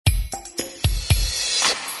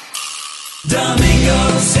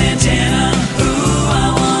Domingo Santana, ooh,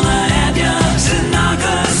 I wanna have ya.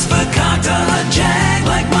 Sinaka's Fakakta, Jag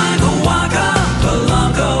like Michael Waka,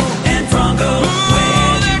 Polanco and Franco.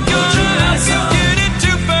 Where you go to get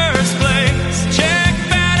into first place. Check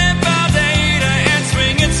batting ball data and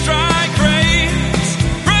swinging strike rates.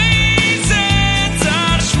 Raisins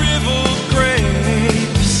on shriveled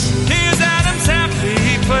grapes. Here's Adam's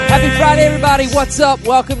happy place. Happy Friday, everybody. What's up?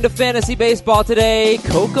 Welcome to Fantasy Baseball today.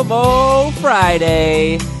 Kokomo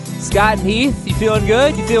Friday. Scott and Heath, you feeling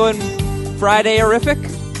good? You feeling Friday-erific?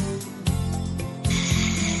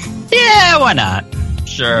 Yeah, why not?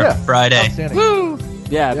 Sure, Yeah, Friday. Woo!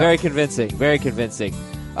 Yeah, very convincing. Very convincing.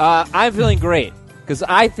 I'm feeling great because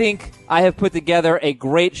I think I have put together a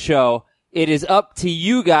great show. It is up to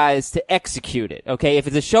you guys to execute it, okay? If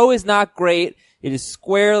the show is not great, it is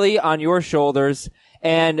squarely on your shoulders.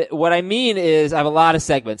 And what I mean is I have a lot of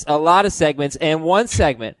segments, and one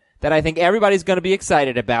segment that I think everybody's going to be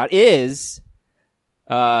excited about is,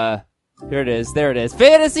 there it is,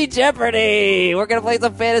 Fantasy Jeopardy! We're going to play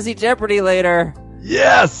some Fantasy Jeopardy later.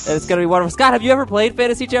 Yes! And it's going to be wonderful. Scott, have you ever played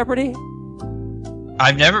Fantasy Jeopardy?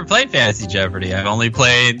 I've never played Fantasy Jeopardy. I've only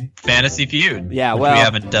played Fantasy Feud, Yeah, which well, we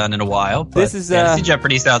haven't done in a while. But this is, Fantasy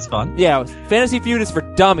Jeopardy sounds fun. Yeah, Fantasy Feud is for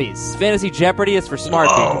dummies. Fantasy Jeopardy is for smart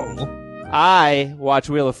people. I watch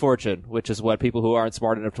Wheel of Fortune, which is what people who aren't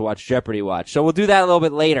smart enough to watch Jeopardy watch. So we'll do that a little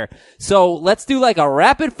bit later. So let's do like a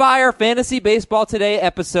rapid fire Fantasy Baseball Today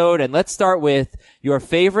episode, and let's start with your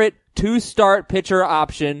favorite two-start pitcher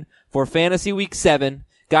option for Fantasy Week 7.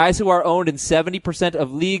 Guys who are owned in 70%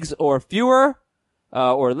 of leagues or fewer,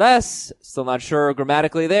 or less. Still not sure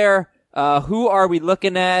grammatically there. Who are we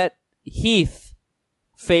looking at? Heath,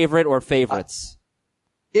 favorite or favorites?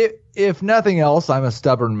 If nothing else, I'm a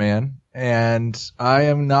stubborn man, and I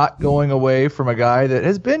am not going away from a guy that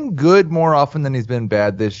has been good more often than he's been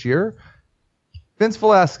bad this year. Vince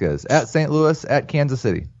Velasquez at St. Louis, at Kansas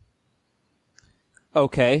City.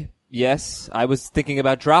 Okay. Yes, I was thinking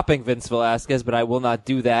about dropping Vince Velasquez, but I will not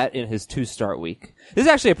do that in his two-start week. This is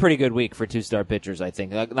actually a pretty good week for two-start pitchers, I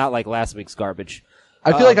think. Not like last week's garbage.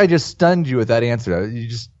 I feel like I just stunned you with that answer. You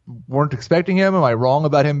just weren't expecting him? Am I wrong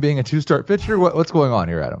about him being a two-start pitcher? What's going on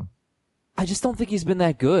here, Adam? I just don't think he's been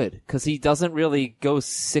that good because he doesn't really go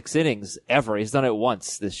 6 innings ever. He's done it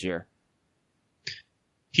once this year.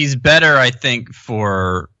 He's better, I think,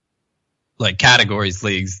 for like categories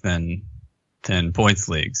leagues than points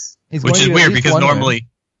leagues, which is weird because normally,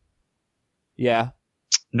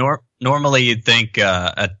 normally you'd think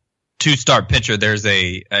a two-start pitcher there's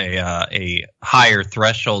a higher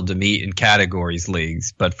threshold to meet in categories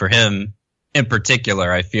leagues, but for him in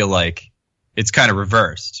particular, I feel like it's kind of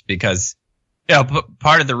reversed because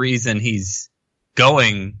part of the reason he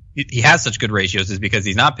has such good ratios is because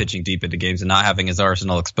he's not pitching deep into games and not having his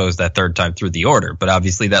arsenal exposed that third time through the order. But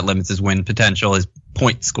obviously that limits his win potential, his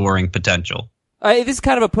point scoring potential. This is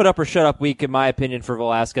kind of a put up or shut up week, in my opinion, for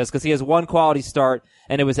Velasquez because he has one quality start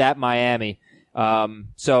and it was at Miami.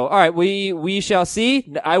 So, all right, we shall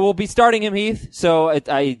see. I will be starting him, Heath. So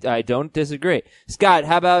I don't disagree. Scott,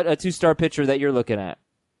 how about a two-star pitcher that you're looking at?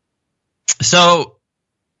 So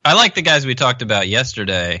I like the guys we talked about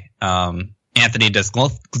yesterday. Anthony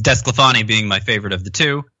Desclafani being my favorite of the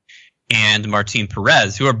two, and Martin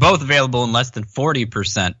Perez, who are both available in less than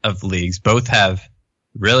 40% of leagues. Both have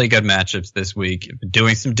really good matchups this week,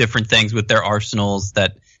 doing some different things with their arsenals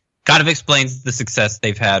that kind of explains the success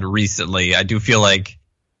they've had recently. I do feel like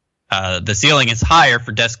the ceiling is higher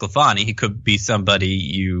for Desclafani. He could be somebody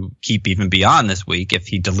you keep even beyond this week if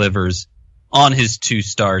he delivers on his two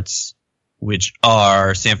starts, which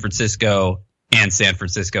are San Francisco and San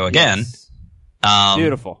Francisco again. Yes.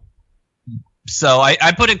 Beautiful. So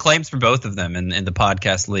I put in claims for both of them in the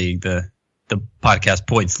podcast league, the podcast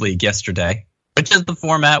points league yesterday, which is the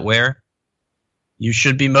format where you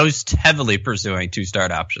should be most heavily pursuing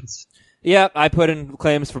two-start options. Yeah, I put in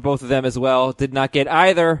claims for both of them as well. Did not get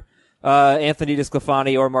either Anthony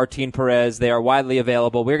Desclafani or Martin Perez. They are widely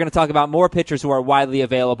available. We're going to talk about more pitchers who are widely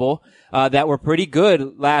available that were pretty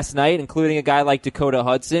good last night, including a guy like Dakota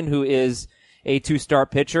Hudson, who is a two-start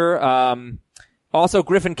pitcher. Also,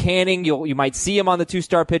 Griffin Canning, you might see him on the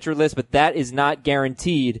two-star pitcher list, but that is not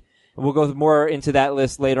guaranteed. We'll go more into that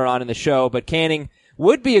list later on in the show, but Canning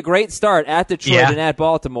would be a great start at Detroit and at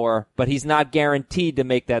Baltimore, but he's not guaranteed to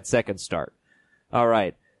make that second start. All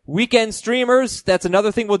right. Weekend streamers, that's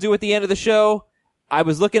another thing we'll do at the end of the show. I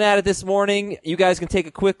was looking at it this morning. You guys can take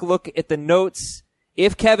a quick look at the notes.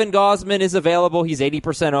 If Kevin Gausman is available, he's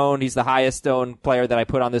 80% owned. He's the highest owned player that I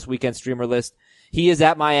put on this weekend streamer list. He is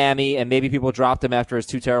at Miami, and maybe people dropped him after his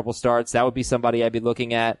two terrible starts. That would be somebody I'd be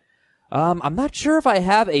looking at. I'm not sure if I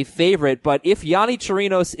have a favorite, but if Yanni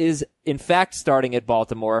Chirinos is in fact starting at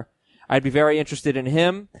Baltimore, I'd be very interested in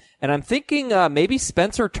him. And I'm thinking maybe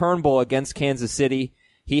Spencer Turnbull against Kansas City.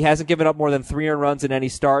 He hasn't given up more than 3 earned runs in any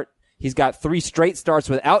start. He's got 3 straight starts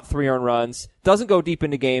without 3 earned runs. Doesn't go deep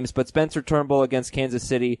into games, but Spencer Turnbull against Kansas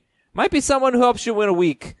City might be someone who helps you win a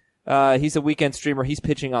week. He's a weekend streamer. He's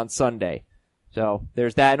pitching on Sunday. So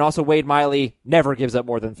there's that. And also Wade Miley never gives up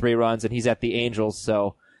more than 3 runs, and he's at the Angels,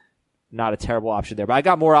 so not a terrible option there. But I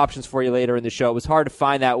got more options for you later in the show. It was hard to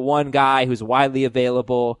find that one guy who's widely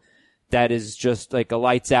available that is just like a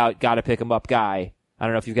lights out, gotta pick him up guy. I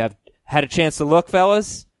don't know if you've had a chance to look,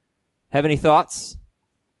 fellas. Have any thoughts?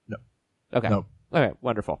 No. Okay. No. Okay,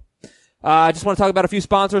 wonderful. I just want to talk about a few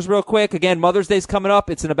sponsors real quick. Again, Mother's Day's coming up.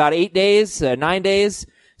 It's in about 9 days.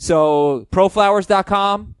 So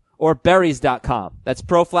proflowers.com or berries.com. That's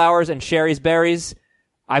ProFlowers and Sherry's Berries.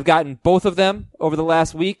 I've gotten both of them over the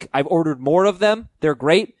last week. I've ordered more of them. They're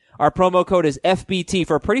great. Our promo code is FBT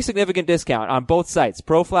for a pretty significant discount on both sites.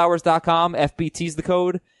 ProFlowers.com, FBT's the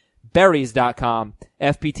code. Berries.com,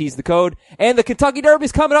 FBT's the code. And the Kentucky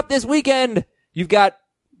Derby's coming up this weekend. You've got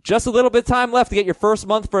just a little bit of time left to get your first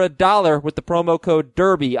month for $1 with the promo code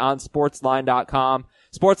Derby on Sportsline.com.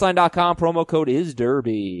 Sportsline.com, promo code is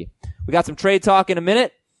Derby. We got some trade talk in a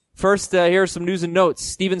minute. First, here's some news and notes.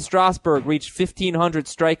 Steven Strasburg reached 1,500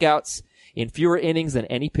 strikeouts in fewer innings than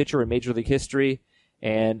any pitcher in Major League history.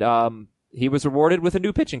 And he was rewarded with a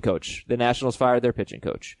new pitching coach. The Nationals fired their pitching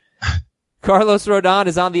coach. Carlos Rodon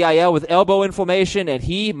is on the IL with elbow inflammation, and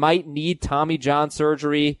he might need Tommy John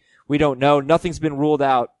surgery. We don't know. Nothing's been ruled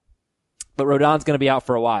out, but Rodon's going to be out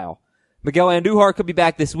for a while. Miguel Andujar could be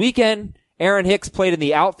back this weekend. Aaron Hicks played in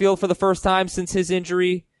the outfield for the first time since his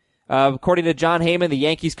injury. According to John Heyman, the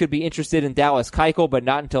Yankees could be interested in Dallas Keuchel, but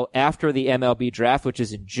not until after the MLB draft, which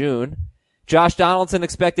is in June. Josh Donaldson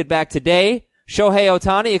expected back today. Shohei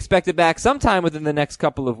Ohtani expected back sometime within the next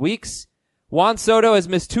couple of weeks. Juan Soto has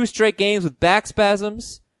missed 2 straight games with back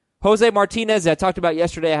spasms. Jose Martinez, I talked about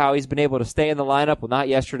yesterday how he's been able to stay in the lineup. Well, not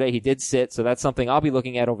yesterday. He did sit, so that's something I'll be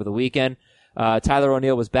looking at over the weekend. Tyler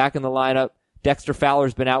O'Neill was back in the lineup. Dexter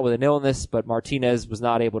Fowler's been out with an illness, but Martinez was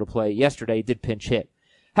not able to play yesterday. He did pinch hit.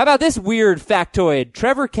 How about this weird factoid?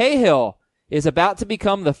 Trevor Cahill is about to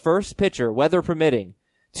become the first pitcher, weather permitting,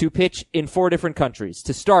 to pitch in 4 different countries,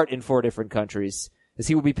 to start in 4 different countries, as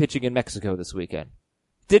he will be pitching in Mexico this weekend.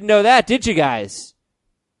 Didn't know that, did you guys?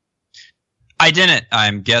 I didn't.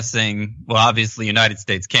 I'm guessing, well, obviously United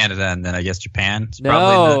States, Canada, and then I guess Japan. It's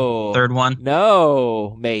probably the third one.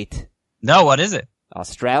 No, mate. No, what is it?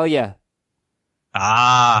 Australia.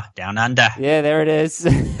 Ah, down under. Yeah, there it is.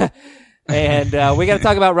 And we got to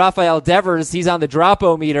talk about Rafael Devers. He's on the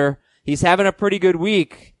drop-o-meter. He's having a pretty good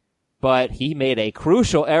week, but he made a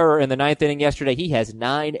crucial error in the 9th inning yesterday. He has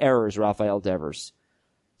 9 errors, Rafael Devers.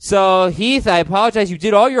 So, Heath, I apologize. You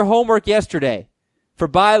did all your homework yesterday for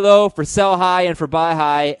buy low, for sell high, and for buy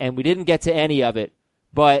high, and we didn't get to any of it.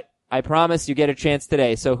 But I promise you get a chance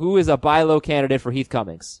today. So who is a buy low candidate for Heath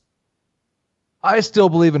Cummings? I still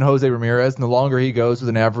believe in Jose Ramirez, and the longer he goes with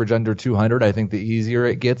an average under 200, I think the easier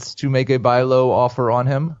it gets to make a buy low offer on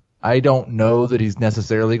him. I don't know that he's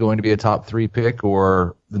necessarily going to be a top 3 pick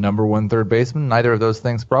or the number 1 third baseman. Neither of those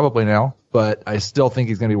things probably now, but I still think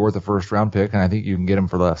he's going to be worth a first round pick, and I think you can get him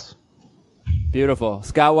for less. Beautiful.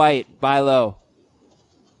 Scott White, buy low.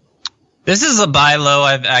 This is a buy low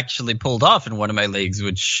I've actually pulled off in one of my leagues,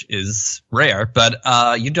 which is rare. But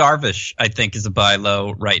Yu Darvish, I think, is a buy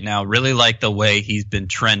low right now. Really like the way he's been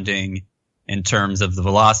trending in terms of the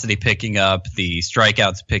velocity picking up, the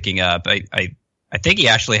strikeouts picking up. I think he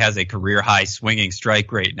actually has a career high swinging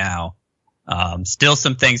strike rate now. Still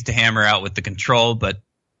some things to hammer out with the control, but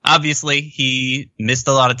obviously he missed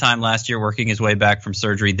a lot of time last year working his way back from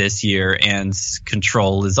surgery this year, and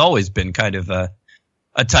control has always been kind of a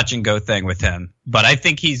touch and go thing with him. But I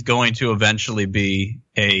think he's going to eventually be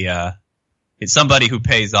it's somebody who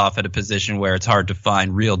pays off at a position where it's hard to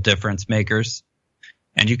find real difference makers.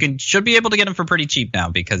 And you should be able to get him for pretty cheap now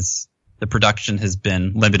because the production has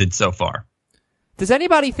been limited so far. Does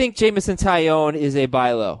anybody think Jameson Taillon is a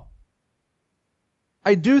buy low?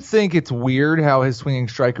 I do think it's weird how his swinging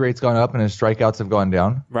strike rate's gone up and his strikeouts have gone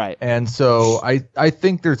down. Right. And so I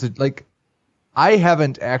think there's I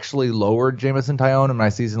haven't actually lowered Jameson Taillon in my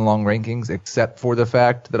season-long rankings except for the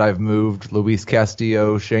fact that I've moved Luis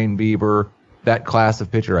Castillo, Shane Bieber, that class of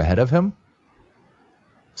pitcher ahead of him.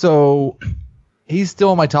 So he's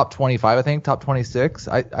still in my top 25, I think, top 26.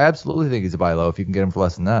 I absolutely think he's a buy low if you can get him for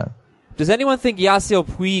less than that. Does anyone think Yasiel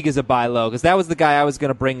Puig is a buy low? Because that was the guy I was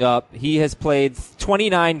going to bring up. He has played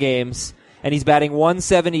 29 games, and he's batting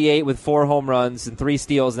 178 with 4 home runs and 3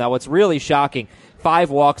 steals. Now, what's really shocking, 5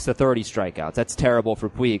 walks to 30 strikeouts. That's terrible for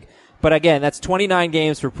Puig. But again, that's 29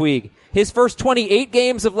 games for Puig. His first 28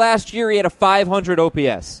 games of last year, he had a 500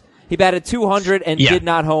 OPS. He batted 200 and did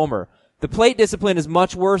not homer. The plate discipline is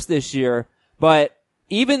much worse this year, but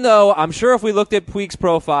even though I'm sure if we looked at Puig's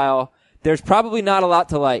profile, there's probably not a lot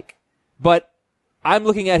to like. But I'm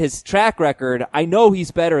looking at his track record. I know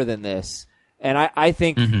he's better than this, and I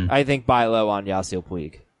think buy low on Yasiel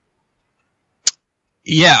Puig.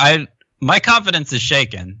 Yeah, my confidence is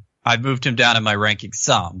shaken. I've moved him down in my rankings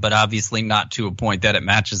some, but obviously not to a point that it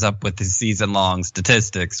matches up with his season-long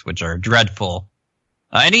statistics, which are dreadful.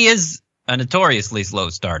 And he is a notoriously slow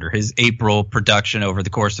starter. His April production over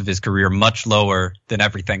the course of his career much lower than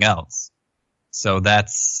everything else. So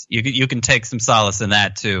that's you can take some solace in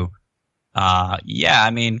that too. Yeah,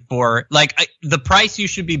 I mean for the price you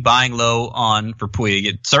should be buying low on for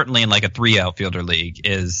Puig, certainly in like a 3 outfielder league,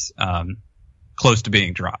 is close to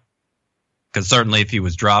being dropped. Because certainly if he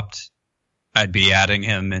was dropped, I'd be adding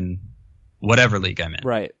him in whatever league I'm in.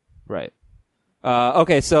 Right.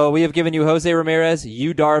 Okay, so we have given you Jose Ramirez,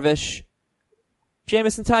 Yu Darvish,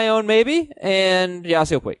 Jamison Tyone maybe, and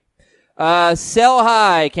Yasiel Puig. Sell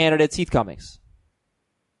high candidates, Heath Cummings.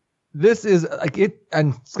 This is like it,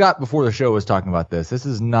 and Scott before the show was talking about this. This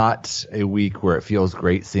is not a week where it feels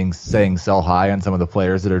great saying sell high on some of the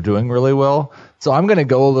players that are doing really well. So I'm going to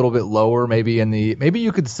go a little bit lower, maybe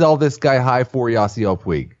you could sell this guy high for Yasiel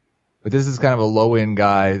Puig, but this is kind of a low end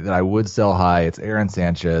guy that I would sell high. It's Aaron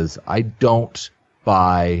Sanchez. I don't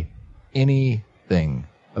buy anything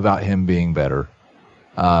about him being better.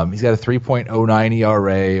 He's got a 3.09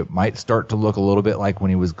 ERA. Might start to look a little bit like when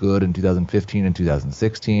he was good in 2015 and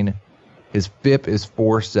 2016. His FIP is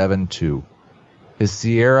 4.72. His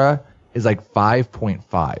Sierra is like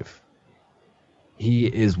 5.5. He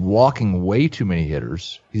is walking way too many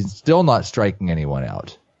hitters. He's still not striking anyone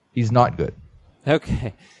out. He's not good.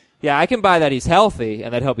 Okay. Yeah, I can buy that he's healthy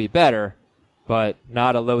and that he'll be better, but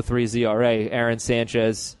not a low 3 ERA. Aaron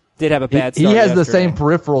Sanchez did have a bad start. He has the yesterday. same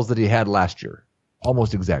peripherals that he had last year.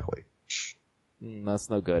 Almost exactly. That's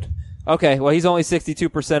no good. Okay, well, he's only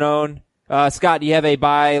 62% owned. Scott, do you have a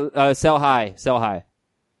buy, sell high? Sell high.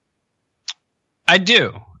 I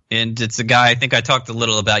do. And it's a guy I think I talked a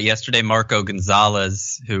little about yesterday, Marco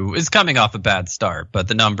Gonzalez, who is coming off a bad start, but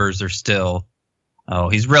the numbers are still,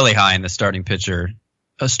 he's really high in the starting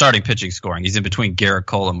pitching scoring. He's in between Garrett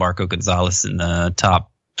Cole and Marco Gonzalez in the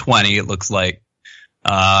top 20, it looks like.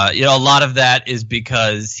 A lot of that is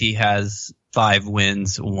because he has 5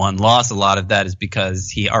 wins, 1 loss. A lot of that is because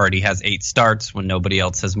he already has 8 starts when nobody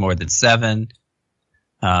else has more than 7.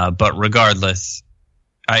 But regardless,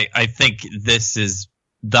 I think this is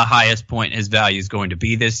the highest point his value is going to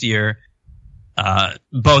be this year,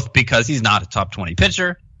 both because he's not a top 20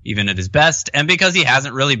 pitcher, even at his best, and because he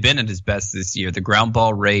hasn't really been at his best this year. The ground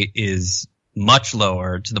ball rate is much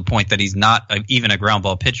lower to the point that he's not even a ground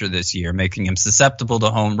ball pitcher this year, making him susceptible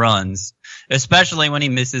to home runs, especially when he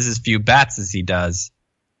misses as few bats as he does.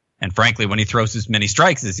 And frankly, when he throws as many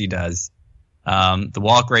strikes as he does. The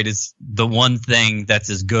walk rate is the one thing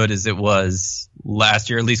that's as good as it was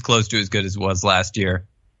last year, at least close to as good as it was last year.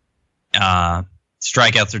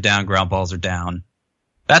 Strikeouts are down, ground balls are down.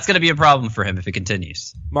 That's going to be a problem for him if it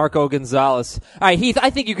continues. Marco Gonzalez. All right, Heath, I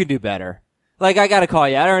think you could do better. I got to call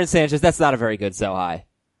you out. Aaron Sanchez, that's not a very good sell high.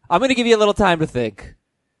 I'm going to give you a little time to think.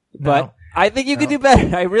 But I think you could do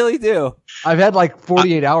better. I really do. I've had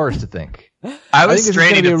 48 hours to think. I was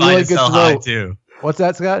straining to find a sell high, too. What's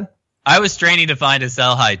that, Scott? I was straining to find a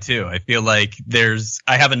sell high, too. I feel like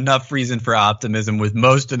I have enough reason for optimism with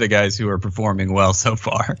most of the guys who are performing well so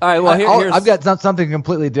far. All right, well, I've got something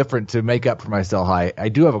completely different to make up for my sell high. I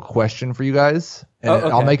do have a question for you guys. And okay.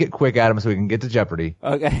 I'll make it quick, Adam, so we can get to Jeopardy.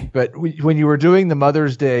 Okay. But when you were doing the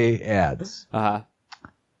Mother's Day ads, and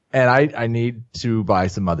I need to buy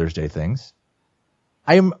some Mother's Day things,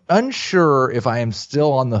 I am unsure if I am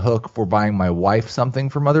still on the hook for buying my wife something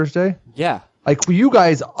for Mother's Day. Yeah. You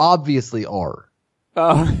guys obviously are.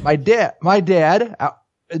 My dad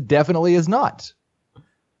definitely is not.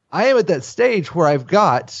 I am at that stage where I've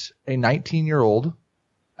got a 19-year-old.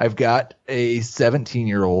 I've got a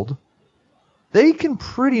 17-year-old. They can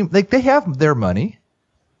they have their money.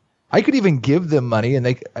 I could even give them money, and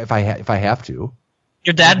if I have to.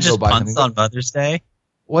 Your dad just punts on Mother's Day?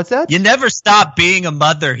 What's that? You never stop being a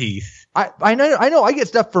mother, Heath. I know. I get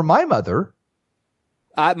stuff for my mother.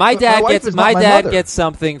 My dad gets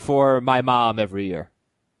something for my mom every year.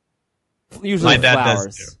 Usually my dad flowers.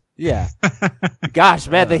 Does too. Yeah. Gosh,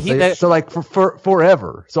 man, for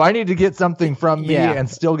forever. So I need to get something from me and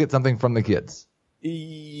still get something from the kids.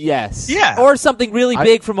 Yes. Yeah. Or something really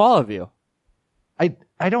big from all of you.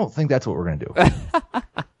 I don't think that's what we're going to do. I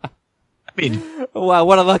mean, Wow,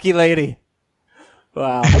 what a lucky lady.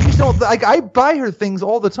 Wow. I just don't, I buy her things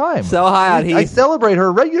all the time. So high on Heath. I celebrate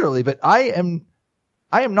her regularly, but I am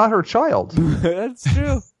not her child. That's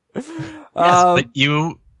true. yes, but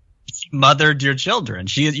you mothered your children.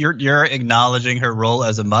 You're acknowledging her role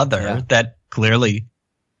as a mother that clearly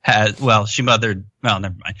has. Well, she mothered. Well,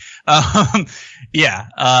 never mind.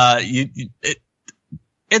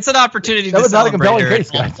 It's an opportunity to celebrate her.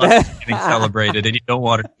 Case, guys. Getting celebrated, and you don't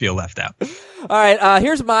want her to feel left out. All right.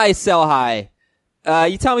 Here's my sell high.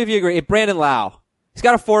 You tell me if you agree. Brandon Lau. He's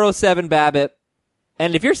got a 407 BABIP.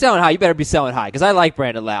 And if you're selling high, you better be selling high, because I like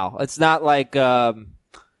Brandon Lau. It's not like, I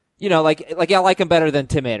like him better than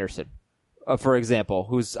Tim Anderson, for example,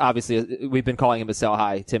 who's obviously, we've been calling him a sell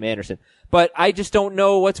high, Tim Anderson. But I just don't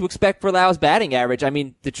know what to expect for Lau's batting average. I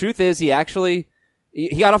mean, the truth is he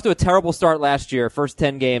got off to a terrible start last year. First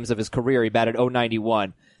 10 games of his career, he batted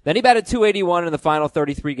 .091. Then he batted .281 in the final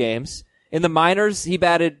 33 games. In the minors, he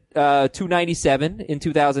batted .297 in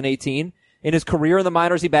 2018. In his career in the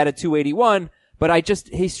minors, he batted .281. But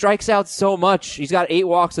he strikes out so much. He's got 8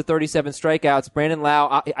 walks to 37 strikeouts. Brandon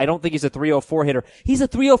Lau, I don't think he's a 304 hitter. He's a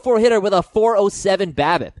 304 hitter with a 407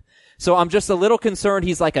 BABIP. So I'm just a little concerned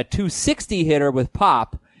he's like a 260 hitter with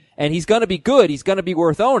pop. And he's gonna be good. He's gonna be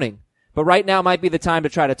worth owning. But right now might be the time to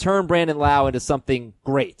try to turn Brandon Lau into something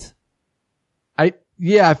great.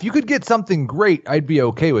 If you could get something great, I'd be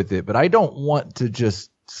okay with it. But I don't want to just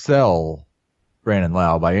sell Brandon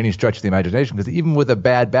Lau by any stretch of the imagination, because even with a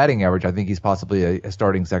bad batting average, I think he's possibly a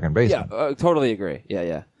starting second baseman. Yeah, totally agree.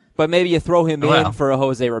 Yeah. But maybe you throw him in for a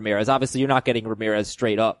Jose Ramirez. Obviously, you're not getting Ramirez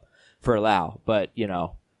straight up for Lau, but,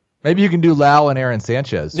 Maybe you can do Lau and Aaron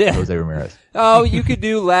Sanchez for Jose Ramirez. Oh, you could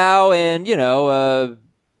do Lau and,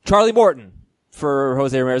 Charlie Morton for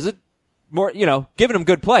Jose Ramirez. Giving him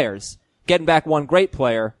good players. Getting back one great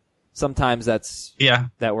player, sometimes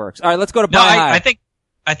that works. All right, let's go to buy high.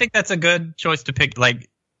 I think that's a good choice to pick. Like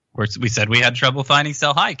we said, we had trouble finding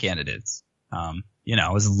sell high candidates.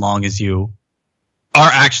 As long as you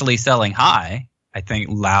are actually selling high, I think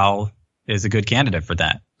Lau is a good candidate for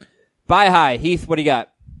that. Buy high. Heath, what do you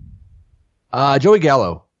got? Joey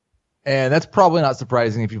Gallo. And that's probably not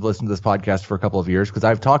surprising if you've listened to this podcast for a couple of years, because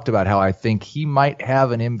I've talked about how I think he might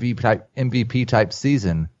have an MVP type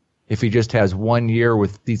season if he just has 1 year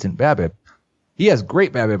with decent BABIP. He has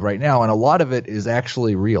great BABIP right now, and a lot of it is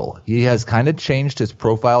actually real. He has kind of changed his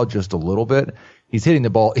profile just a little bit. He's hitting the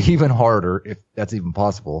ball even harder, if that's even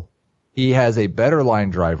possible. He has a better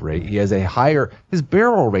line drive rate. He has his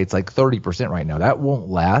barrel rate's like 30% right now. That won't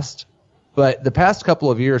last. But the past couple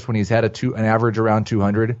of years when he's had an average around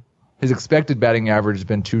 200, his expected batting average has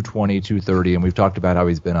been 220, 230, and we've talked about how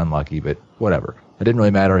he's been unlucky, but whatever. It didn't really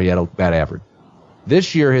matter. He had a bad average.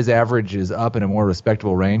 This year, his average is up in a more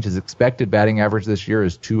respectable range. His expected batting average this year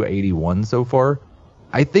is 281 so far.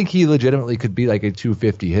 I think he legitimately could be like a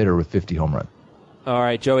 250 hitter with 50 home runs. All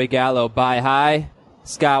right, Joey Gallo, buy high.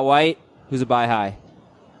 Scott White, who's a buy high?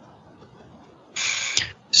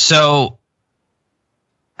 So,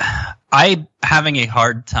 I'm having a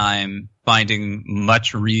hard time finding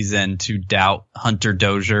much reason to doubt Hunter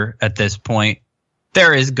Dozier at this point.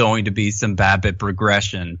 There is going to be some BABIP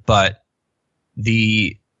regression, but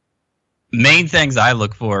the main things I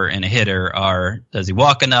look for in a hitter are, does he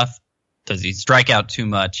walk enough? Does he strike out too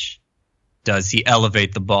much? Does he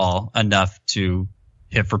elevate the ball enough to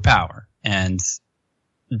hit for power? And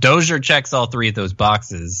Dozier checks all three of those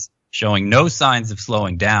boxes, showing no signs of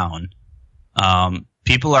slowing down.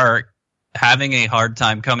 People are having a hard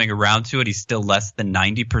time coming around to it. He's still less than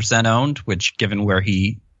 90% owned, which, given where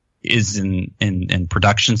he is in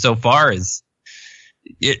production so far,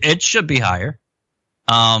 it should be higher.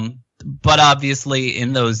 But obviously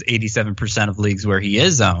in those 87% of leagues where he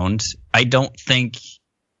is owned, I don't think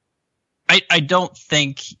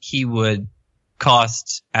he would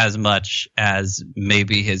cost as much as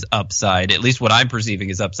maybe his upside, at least what I'm perceiving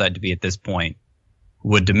his upside to be at this point,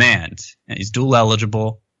 would demand. And he's dual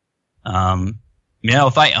eligible.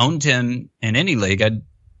 If I owned him in any league,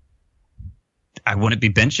 I wouldn't be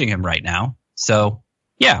benching him right now. So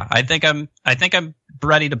yeah, I think I'm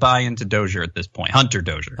ready to buy into Dozier at this point. Hunter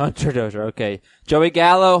Dozier. Okay. Joey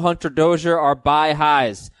Gallo, Hunter Dozier are buy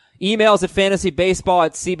highs. Emails at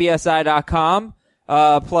fantasybaseball@cbsi.com,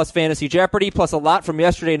 plus Fantasy Jeopardy, plus a lot from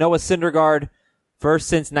yesterday. Noah Syndergaard, first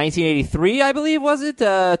since 1983, I believe, was it,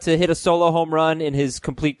 to hit a solo home run in his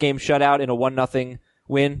complete game shutout in a 1-0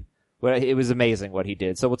 win. It was amazing what he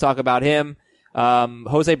did. So we'll talk about him.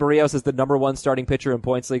 Jose Barrios is the number 1 starting pitcher in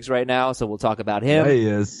points leagues right now, so we'll talk about him. Yeah, he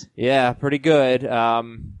is. Yeah, pretty good.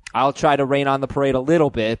 I'll try to rain on the parade a little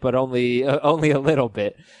bit, but only a little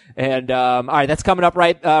bit. And all right, that's coming up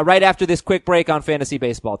right after this quick break on Fantasy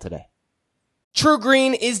Baseball today. True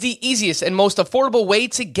Green is the easiest and most affordable way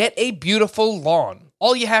to get a beautiful lawn.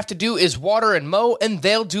 All you have to do is water and mow, and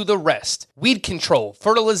they'll do the rest. Weed control,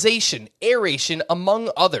 fertilization, aeration, among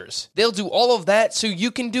others. They'll do all of that so you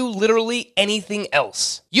can do literally anything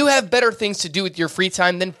else. You have better things to do with your free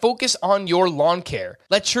time than focus on your lawn care.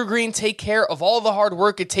 Let True Green take care of all the hard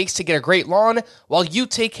work it takes to get a great lawn, while you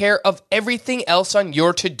take care of everything else on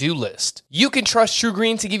your to-do list. You can trust True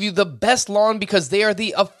Green to give you the best lawn because they are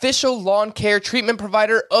the official lawn care treatment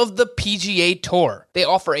provider of the PGA Tour. They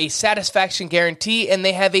offer a satisfaction guarantee, and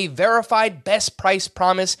they have a verified best price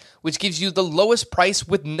promise, which gives you the lowest price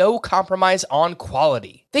with no compromise on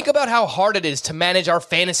quality. Think about how hard it is to manage our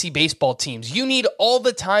fantasy baseball teams. You need all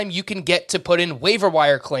the time you can get to put in waiver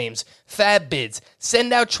wire claims, fab bids,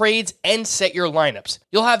 send out trades, and set your lineups.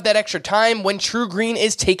 You'll have that extra time when True Green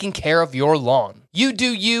is taking care of your lawn. You do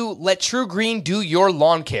you, let True Green do your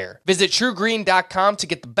lawn care. Visit truegreen.com to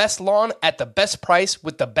get the best lawn at the best price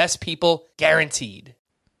with the best people, guaranteed.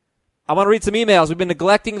 I want to read some emails. We've been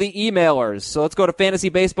neglecting the emailers, so let's go to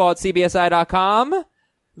fantasybaseball@cbsi.com.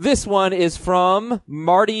 This one is from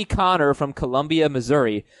Marty Connor from Columbia,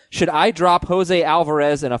 Missouri. Should I drop Jose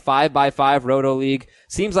Alvarez in a 5x5 Roto League?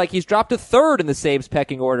 Seems like he's dropped to 3rd in the saves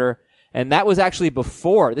pecking order, and that was actually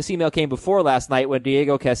before. This email came before last night when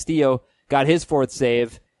Diego Castillo got his 4th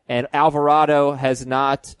save, and Alvarado has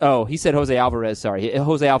not. Oh, he said Jose Alvarez, sorry.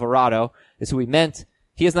 Jose Alvarado is who he meant.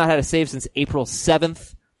 He has not had a save since April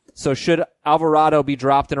 7th. So should Alvarado be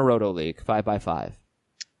dropped in a Roto League, 5x5?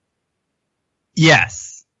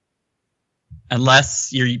 Yes.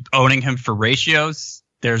 Unless you're owning him for ratios,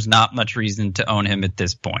 there's not much reason to own him at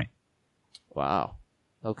this point. Wow.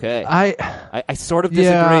 Okay. I sort of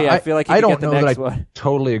disagree. I feel like he I could don't get the know next that one.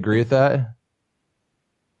 totally agree with that.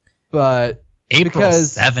 But April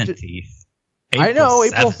because 7th. I know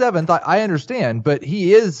April 7th. I understand, but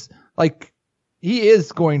he is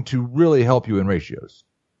going to really help you in ratios.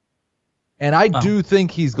 And I do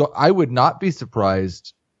think I would not be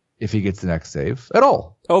surprised if he gets the next save at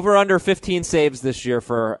all. Over under 15 saves this year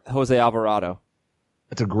for Jose Alvarado.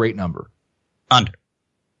 That's a great number. Under.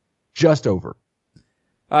 Just over.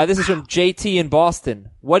 This is from JT in Boston.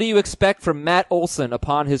 What do you expect from Matt Olson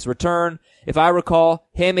upon his return? If I recall,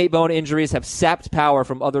 hamate bone injuries have sapped power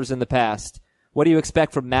from others in the past. What do you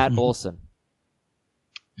expect from Matt Olson?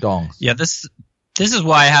 Dongs. Yeah, this is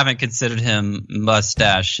why I haven't considered him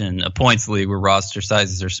mustache in a points league where roster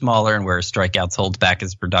sizes are smaller and where strikeouts hold back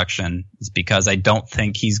his production. Is because I don't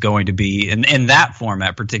think he's going to be in that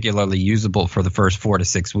format particularly usable for the first 4 to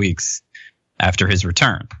 6 weeks after his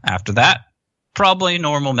return. After that, probably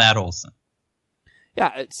normal Matt Olson.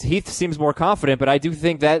 Yeah, Heath seems more confident, but I do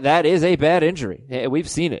think that is a bad injury. We've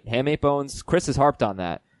seen it. Hamate bones. Chris has harped on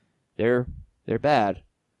that. They're bad.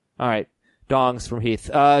 All right. Dongs from Heath.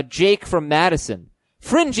 Jake from Madison.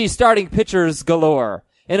 Fringy starting pitchers galore.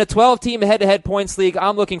 In a 12-team head-to-head points league,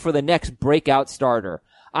 I'm looking for the next breakout starter.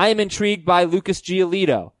 I am intrigued by Lucas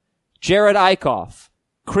Giolito, Jared Eichhoff,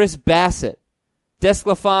 Chris Bassett,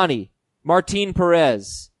 Desclafani, Martin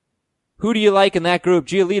Perez. Who do you like in that group?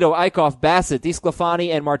 Giolito, Eichhoff, Bassett, Desclafani,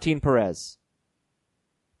 and Martin Perez.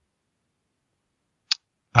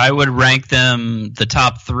 I would rank them the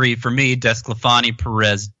top 3 for me: Desclafani,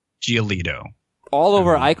 Perez, Giolito. All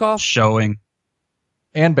over Eichhoff? Showing.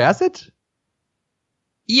 And Bassett?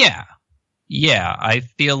 Yeah. I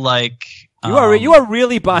feel like you are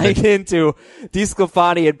really buying into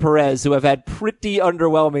Desclafani and Perez, who have had pretty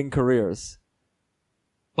underwhelming careers.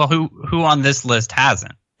 Well, who on this list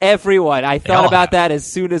hasn't? Everyone. I thought all about have. that as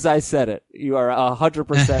soon as I said it. You are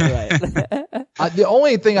 100% right. The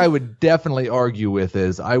only thing I would definitely argue with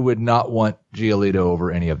is I would not want Giolito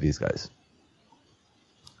over any of these guys.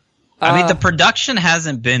 I mean, the production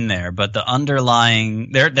hasn't been there, but the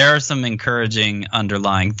underlying there are some encouraging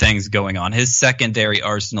underlying things going on. His secondary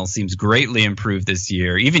arsenal seems greatly improved this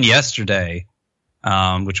year. Even yesterday,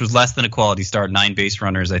 which was less than a quality start, 9 base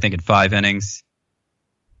runners, I think, in 5 innings,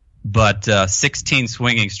 but 16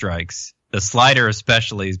 swinging strikes. The slider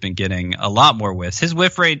especially has been getting a lot more whiffs. His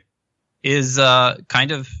whiff rate is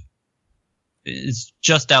is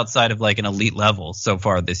just outside of like an elite level so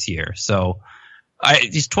far this year. So.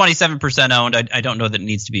 He's 27% owned. I don't know that it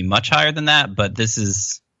needs to be much higher than that, but this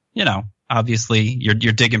is, obviously you're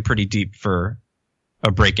digging pretty deep for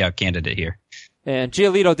a breakout candidate here. And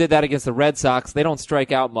Giolito did that against the Red Sox. They don't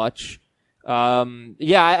strike out much.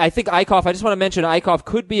 I think Eichhoff, I just want to mention Eichhoff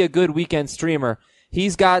could be a good weekend streamer.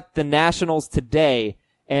 He's got the Nationals today,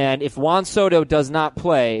 and if Juan Soto does not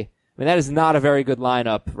play, I mean, that is not a very good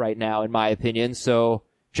lineup right now, in my opinion. So,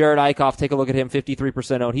 Jared Eichhoff, take a look at him,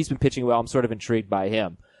 53% owned. He's been pitching well. I'm sort of intrigued by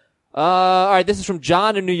him. Alright, this is from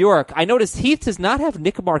John in New York. I noticed Heath does not have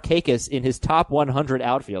Nick Markakis in his top 100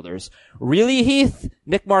 outfielders. Really, Heath?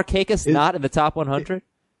 Nick Markakis not in the top 100?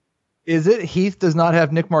 Is it Heath does not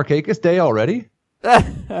have Nick Markakis Day already?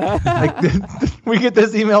 We get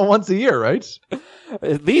this email once a year, right?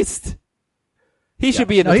 At least. He should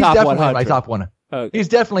be in the he's top definitely 100. in my top one. Okay. He's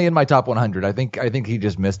definitely in my top 100. I think he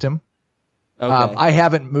just missed him. Okay. I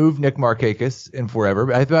haven't moved Nick Markakis in forever,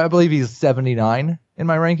 but I believe he's 79 in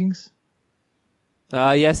my rankings.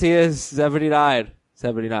 Yes, he is. 79.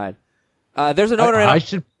 79. There's an owner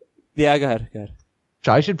Yeah, go ahead.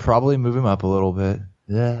 I should probably move him up a little bit.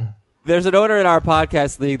 Yeah. There's an owner in our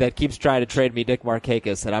podcast league that keeps trying to trade me Nick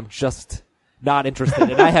Markakis, and I'm just not interested.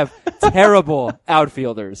 And I have terrible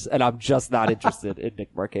outfielders, and I'm just not interested in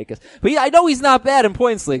Nick Markakis. But I know he's not bad in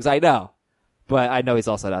points leagues, I know. But I know he's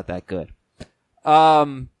also not that good.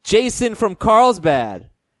 Jason from Carlsbad.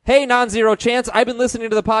 Hey, Non-Zero Chance. I've been listening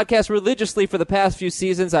to the podcast religiously for the past few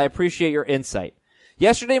seasons. I appreciate your insight.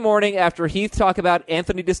 Yesterday morning, after Heath talked about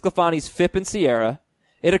Anthony DeSclafani's FIP and Sierra,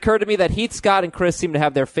 it occurred to me that Heath, Scott, and Chris seem to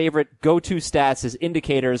have their favorite go-to stats as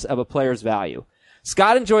indicators of a player's value.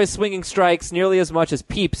 Scott enjoys swinging strikes nearly as much as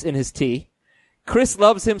peeps in his tee. Chris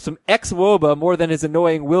loves him some ex-Woba more than his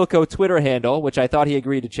annoying Wilco Twitter handle, which I thought he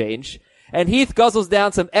agreed to change. And Heath guzzles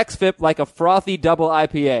down some XFIP like a frothy double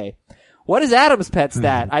IPA. What is Adam's pet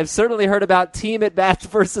stat? I've certainly heard about team at bats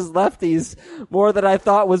versus lefties more than I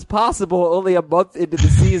thought was possible only a month into the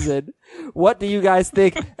season. What do you guys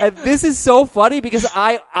think? And this is so funny because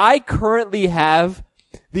I currently have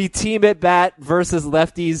the team at bat versus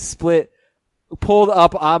lefties split pulled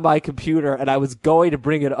up on my computer, and I was going to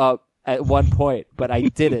bring it up at one point, but I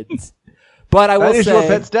didn't. But I will say, that is your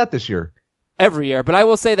pet stat this year. Every year. But I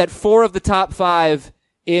will say that 4 of the top 5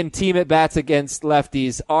 in team at bats against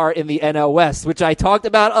lefties are in the NL West, which I talked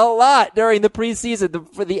about a lot during the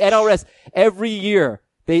preseason. For the NL West, every year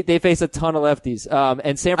they face a ton of lefties.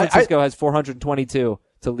 And San Francisco has 422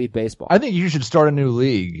 to lead baseball. I think you should start a new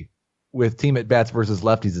league with team at bats versus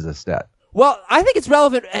lefties as a stat. Well, I think it's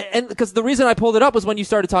relevant, and because the reason I pulled it up was when you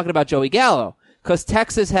started talking about Joey Gallo, because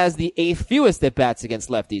Texas has the 8th fewest at bats against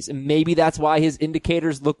lefties, and maybe that's why his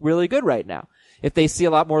indicators look really good right now. If they see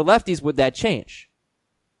a lot more lefties, would that change?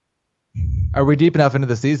 Are we deep enough into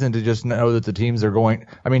the season to just know that the teams are going?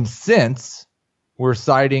 I mean, since we're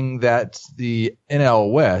citing that the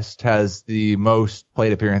NL West has the most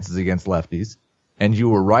plate appearances against lefties, and you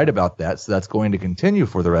were right about that, so that's going to continue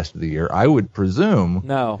for the rest of the year. I would presume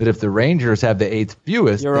that if the Rangers have the 8th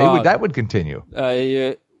fewest, that would continue.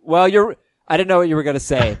 I didn't know what you were going to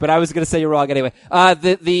say, but I was going to say you're wrong anyway.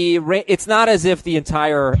 It's not as if the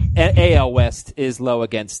entire AL West is low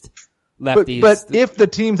against lefties. But if the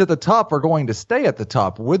teams at the top are going to stay at the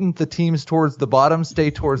top, wouldn't the teams towards the bottom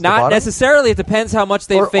stay towards the bottom? Not necessarily. It depends how much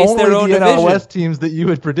they face their own division. Only the NL West teams that you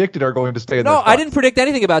had predicted are going to stay in their spots. No, I didn't predict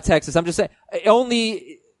anything about Texas. I'm just saying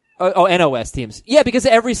only NL West teams. Yeah, because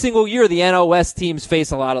every single year the NL West teams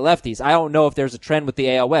face a lot of lefties. I don't know if there's a trend with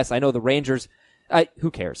the AL West. I know the Rangers.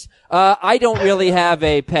 Who cares? I don't really have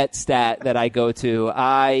a pet stat that I go to.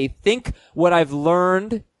 I think what I've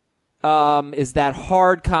learned is that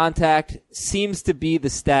hard contact seems to be the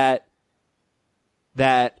stat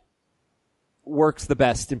that works the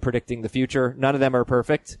best in predicting the future. None of them are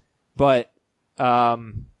perfect, but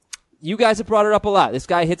you guys have brought it up a lot. This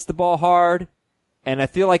guy hits the ball hard, and I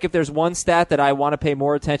feel like if there's one stat that I want to pay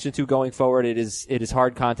more attention to going forward, it is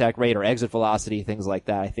hard contact rate or exit velocity, things like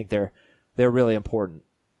that. I think they're really important.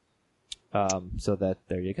 So that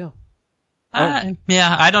there you go.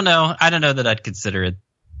 Yeah, I don't know. I don't know that I'd consider it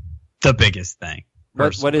the biggest thing.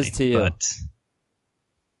 What is to you? But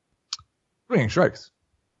swinging strikes.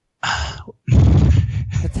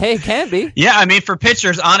 Hey, it can be. Yeah, I mean, for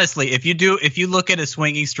pitchers, honestly, if you look at a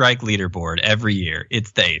swinging strike leaderboard every year,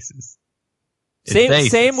 it's the aces.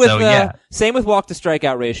 Same with walk to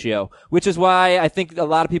strikeout ratio, which is why I think a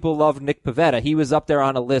lot of people love Nick Pivetta. He was up there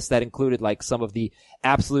on a list that included like some of the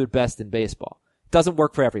absolute best in baseball. Doesn't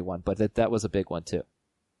work for everyone, but that was a big one too.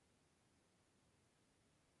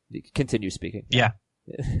 Continue speaking. Yeah.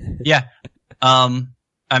 Yeah.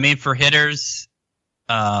 I mean, for hitters,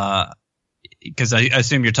 because I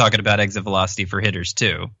assume you're talking about exit velocity for hitters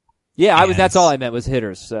too. Yeah, that's all I meant was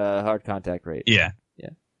hitters, hard contact rate. Yeah. Yeah.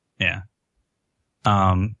 Yeah.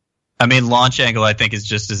 I mean, launch angle, I think, is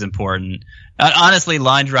just as important. Honestly,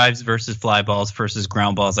 line drives versus fly balls versus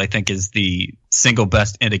ground balls, I think, is the single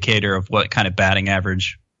best indicator of what kind of batting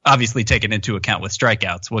average, obviously taken into account with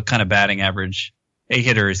strikeouts, what kind of batting average a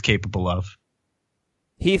hitter is capable of.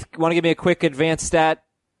 Heath, want to give me a quick advanced stat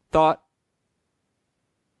thought?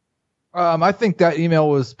 I think that email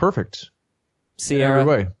was perfect. Sierra. In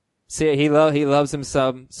every way. He loves him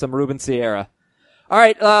some Ruben Sierra. All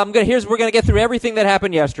right, we're gonna get through everything that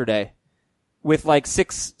happened yesterday with like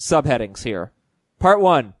 6 subheadings here. Part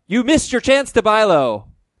 1, you missed your chance to buy low.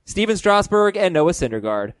 Steven Strasburg and Noah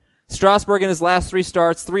Syndergaard. Strasburg in his last 3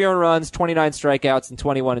 starts, 3 earned runs, 29 strikeouts, and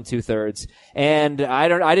 21 2/3. And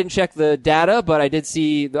I didn't check the data, but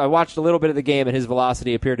I watched a little bit of the game and his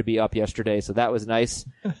velocity appeared to be up yesterday, so that was nice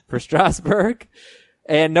for Strasburg.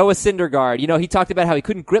 And Noah Syndergaard, he talked about how he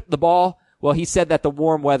couldn't grip the ball. Well, he said that the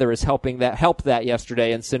warm weather is helped that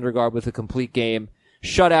yesterday, and Syndergaard with a complete game,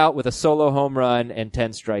 shutout with a solo home run and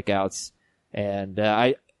 10 strikeouts.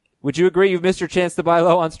 And would you agree you've missed your chance to buy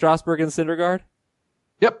low on Strasburg and Syndergaard?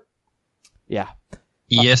 Yep. Yeah.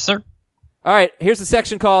 Yes, sir. All right, here's a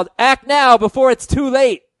section called Act Now Before It's Too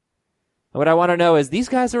Late. And what I want to know is, these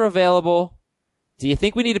guys are available. Do you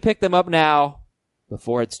think we need to pick them up now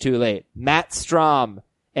before it's too late? Matt Strom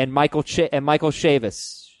and Michael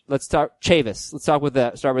Chavis. Let's start with start with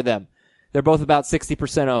them. They're both about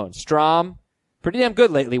 60% owned. Strom, pretty damn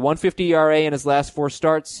good lately. 150 ERA in his last 4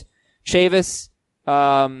 starts. Chavis,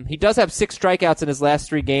 he does have 6 strikeouts in his last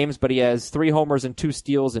 3 games, but he has 3 homers and 2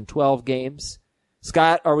 steals in 12 games.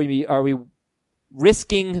 Scott, are we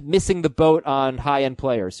risking missing the boat on high-end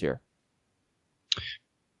players here?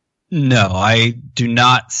 No, I do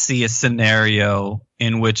not see a scenario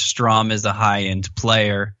in which Strom is a high-end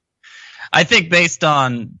player. I think based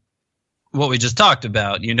on what we just talked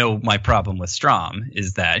about, my problem with Strom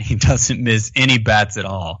is that he doesn't miss any bats at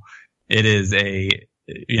all. It is a,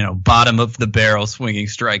 bottom of the barrel swinging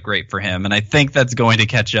strike rate for him. And I think that's going to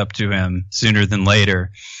catch up to him sooner than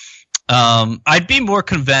later. I'd be more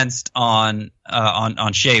convinced on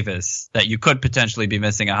Chavis that you could potentially be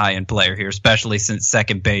missing a high-end player here, especially since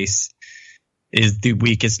second base is the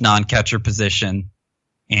weakest non-catcher position.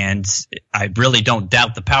 And I really don't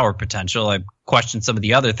doubt the power potential. I question some of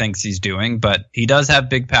the other things he's doing, but he does have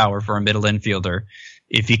big power for a middle infielder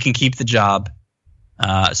if he can keep the job.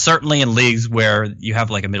 Certainly in leagues where you have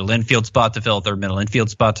like a middle infield spot to fill, third middle infield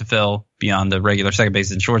spot to fill beyond the regular second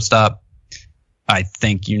base and shortstop, I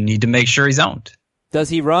think you need to make sure he's owned. Does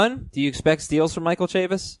he run? Do you expect steals from Michael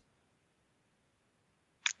Chavis?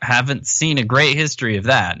 Haven't seen a great history of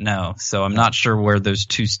that, no. So I'm not sure where those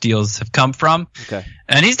 2 steals have come from. Okay.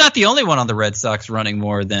 And he's not the only one on the Red Sox running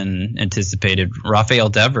more than anticipated. Rafael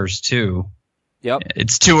Devers, too. Yep.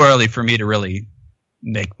 It's too early for me to really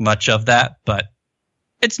make much of that, but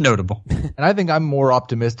it's notable. And I think I'm more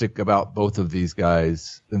optimistic about both of these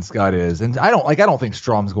guys than Scott is. And I don't think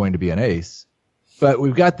Strom's going to be an ace. But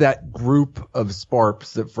we've got that group of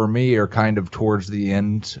Sparps that for me are kind of towards the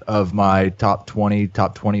end of my top 20,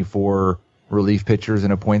 top 24 relief pitchers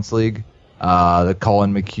in a points league. The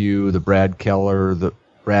Colin McHugh, the Brad Keller, the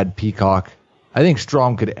Brad Peacock. I think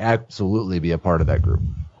Strom could absolutely be a part of that group.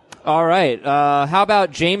 All right. How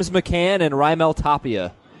about James McCann and Raimel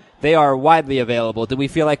Tapia? They are widely available. Do we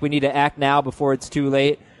feel like we need to act now before it's too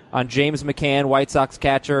late on James McCann, White Sox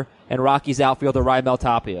catcher, and Rockies outfielder Raimel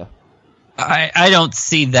Tapia? I don't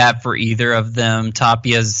see that for either of them.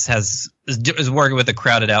 Tapia is working with a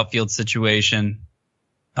crowded outfield situation,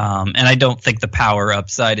 and I don't think the power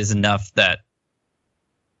upside is enough that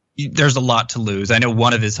there's a lot to lose. I know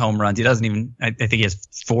one of his home runs, he doesn't even. I think he has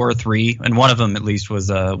 4 or 3, and one of them at least was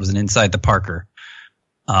an inside the Parker.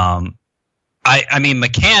 I mean,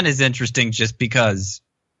 McCann is interesting just because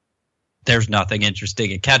there's nothing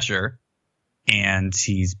interesting at catcher, and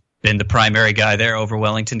he's been the primary guy there over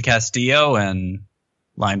Wellington Castillo, and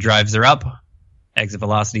line drives are up, exit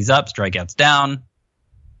velocity's up, strikeouts down.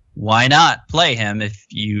 Why not play him if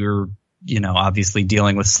you're, obviously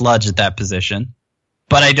dealing with sludge at that position?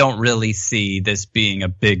 But I don't really see this being a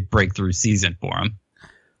big breakthrough season for him.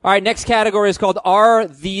 All right, next category is called Are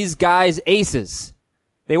These Guys Aces?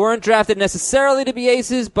 They weren't drafted necessarily to be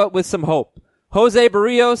aces, but with some hope. Jose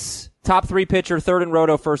Barrios, top 3 pitcher, 3rd in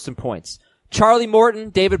Roto, 1st in points. Charlie Morton,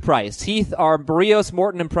 David Price. Heath, are Barrios,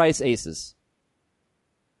 Morton, and Price aces?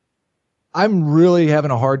 I'm really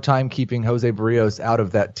having a hard time keeping Jose Barrios out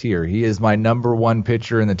of that tier. He is my number 1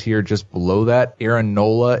 pitcher in the tier just below that. Aaron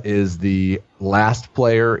Nola is the last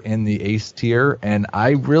player in the ace tier, and I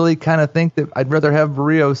really kind of think that I'd rather have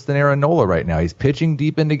Barrios than Aaron Nola right now. He's pitching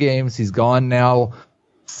deep into games. He's gone now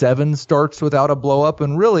 7 starts without a blow up.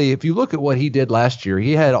 And really, if you look at what he did last year,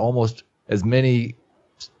 he had almost as many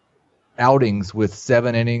outings with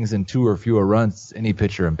 7 innings and 2 or fewer runs any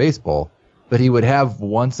pitcher in baseball. But he would have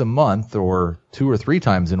once a month or 2 or 3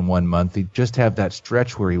 times in 1 month. He'd just have that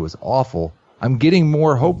stretch where he was awful. I'm getting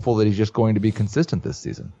more hopeful that he's just going to be consistent this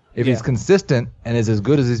season. If he's consistent and is as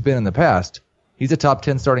good as he's been in the past, he's a top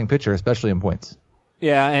 10 starting pitcher, especially in points.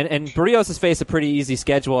 Yeah, and Barrios has faced a pretty easy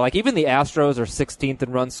schedule. Like, even the Astros are 16th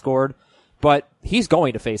in runs scored, but he's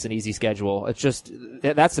going to face an easy schedule. It's just,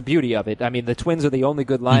 that's the beauty of it. I mean, the Twins are the only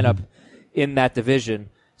good lineup in that division,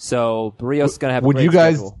 so Barrios is going to have a great schedule.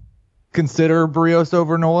 Would you guys consider Barrios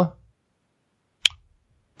over Nola?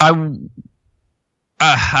 I mean,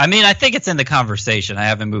 I think it's in the conversation. I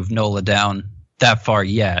haven't moved Nola down that far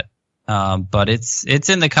yet, but it's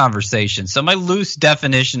in the conversation. So my loose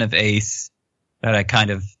definition of ace that I kind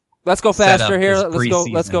of let's go faster here.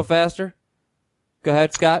 Let's go faster. Go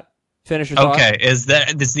ahead, Scott. Finish your thought. Okay, is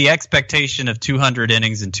the expectation of 200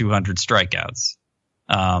 innings and 200 strikeouts?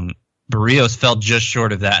 Barrios fell just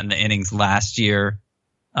short of that in the innings last year.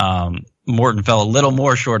 Morton fell a little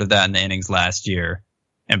more short of that in the innings last year,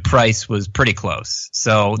 and Price was pretty close.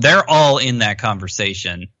 So they're all in that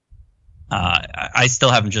conversation. I still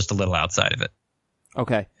have them just a little outside of it.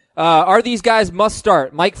 Okay. Are these guys must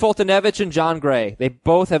start? Mike Foltynewicz and John Gray. They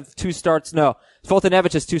both have 2 starts. No,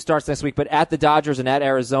 Foltynewicz has 2 starts next week, but at the Dodgers and at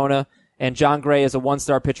Arizona. And John Gray is a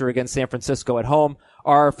 1-star pitcher against San Francisco at home.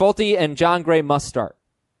 Are Folty and John Gray must start?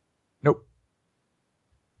 Nope.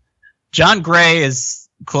 John Gray is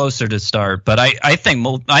closer to start, but I think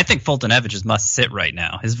Foltynewicz is must sit right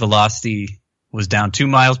now. His velocity was down 2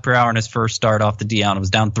 miles per hour in his first start off the DL, and it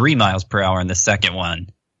was down 3 miles per hour in the second one.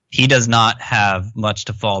 He does not have much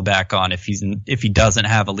to fall back on if he doesn't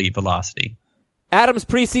have elite velocity. Adam's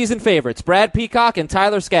preseason favorites, Brad Peacock and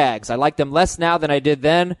Tyler Skaggs. I like them less now than I did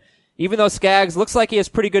then. Even though Skaggs looks like he has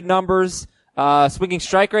pretty good numbers, swinging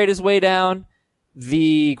strike rate is way down.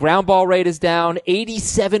 The ground ball rate is down,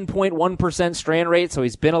 87.1% strand rate, so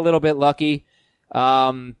he's been a little bit lucky.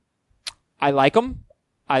 I like him.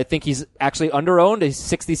 I think he's actually under-owned. He's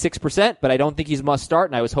 66%, but I don't think he's must start,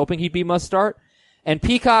 and I was hoping he'd be must start. And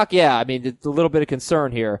Peacock, yeah, I mean, it's a little bit of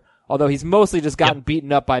concern here, although he's mostly just gotten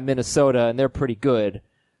beaten up by Minnesota, and they're pretty good.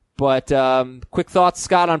 But quick thoughts,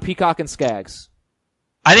 Scott, on Peacock and Skaggs?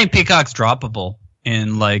 I think Peacock's droppable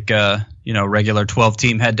in regular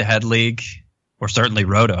 12-team head-to-head league, or certainly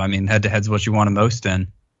Roto. I mean, head-to-head's what you want him most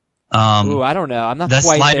in. I don't know. I'm not quite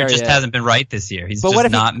there yet. The slider just hasn't been right this year. He's but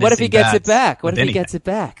just not missing what if he gets it back? What if he gets it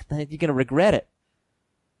back? Then you're going to regret it.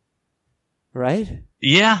 Right?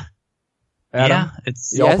 Yeah. Adam,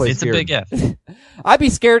 yeah, it's a big if. I'd be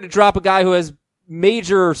scared to drop a guy who has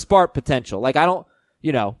major spark potential. Like, I don't,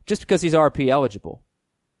 just because he's RP eligible.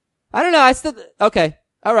 I don't know. Okay.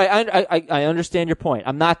 All right. I understand your point.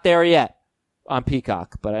 I'm not there yet on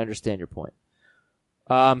Peacock, but I understand your point.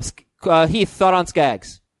 Heath, thought on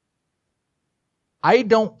Skaggs? I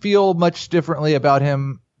don't feel much differently about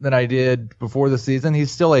him than I did before the season. He's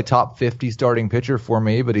still a top 50 starting pitcher for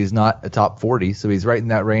me, but he's not a top 40. So he's right in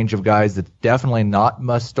that range of guys that's definitely not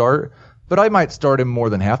must start, but I might start him more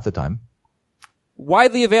than half the time.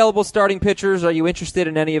 Widely available starting pitchers. Are you interested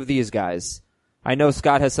in any of these guys? I know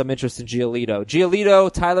Scott has some interest in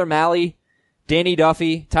Giolito, Tyler Mahle, Danny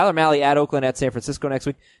Duffy. Tyler Mahle at Oakland, at San Francisco next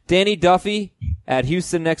week. Danny Duffy at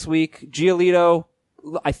Houston next week. Giolito,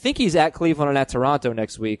 I think he's at Cleveland and at Toronto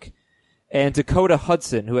next week. And Dakota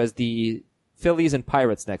Hudson, who has the Phillies and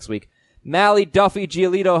Pirates next week. Mahle, Duffy,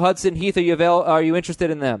 Giolito, Hudson. Heath, are you interested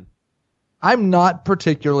in them? I'm not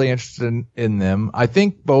particularly interested in them. I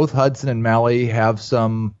think both Hudson and Mahle have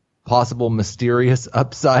some possible mysterious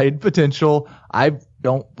upside potential. I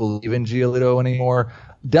don't believe in Giolito anymore.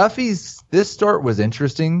 Duffy's this start was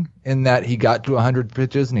interesting in that he got to 100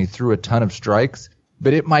 pitches and he threw a ton of strikes,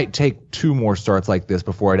 but it might take 2 more starts like this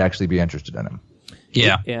before I'd actually be interested in him.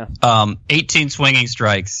 Yeah. 18 swinging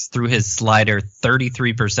strikes through his slider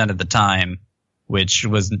 33% of the time, which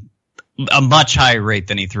was a much higher rate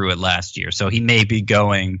than he threw it last year. So he may be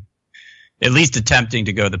going, at least attempting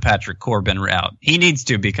to go the Patrick Corbin route. He needs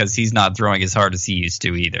to because he's not throwing as hard as he used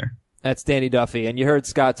to either. That's Danny Duffy. And you heard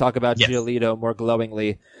Scott talk about Giolito more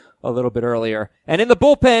glowingly a little bit earlier. And in the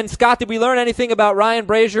bullpen, Scott, did we learn anything about Ryan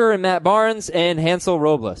Brazier and Matt Barnes and Hansel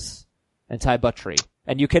Robles and Ty Buttrey?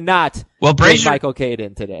 And you cannot bring Michael Cade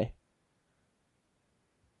in today.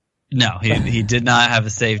 No, he did not have a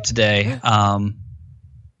save today.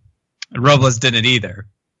 Robles didn't either.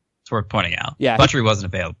 It's worth pointing out. Yeah, Buttrey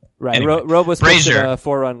wasn't available. Right. Anyway, Robles pitched a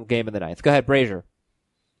 4-run game in the 9th. Go ahead, Brazier.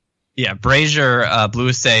 Yeah, Brazier blew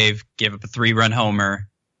a save, gave up a 3-run homer.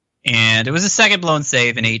 And it was a second blown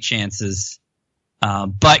save and 8 chances.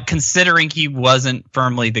 But considering he wasn't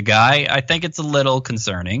firmly the guy, I think it's a little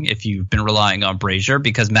concerning if you've been relying on Brazier,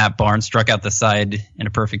 because Matt Barnes struck out the side in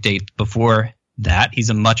a perfect 8 before that. He's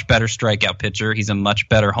a much better strikeout pitcher. He's a much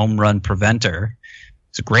better home run preventer.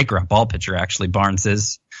 He's a great ground ball pitcher, actually, Barnes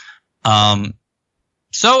is.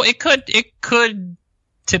 So it could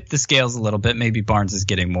tip the scales a little bit. Maybe Barnes is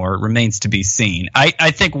getting more. It remains to be seen.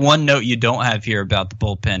 I think one note you don't have here about the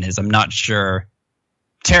bullpen is I'm not sure.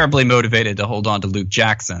 Terribly motivated to hold on to Luke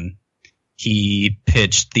Jackson. He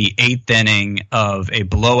pitched the 8th inning of a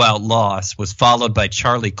blowout loss, was followed by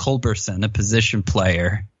Charlie Culberson, a position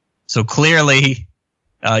player. So clearly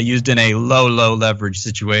used in a low leverage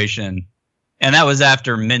situation. And that was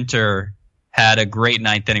after Minter had a great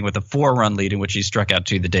 9th inning with a 4-run lead in which he struck out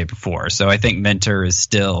 2 the day before. So I think Minter is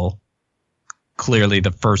still clearly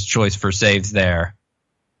the first choice for saves there.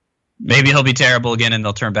 Maybe he'll be terrible again and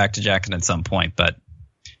they'll turn back to Jackson at some point, but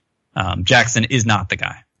Jackson is not the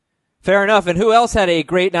guy. Fair enough. And who else had a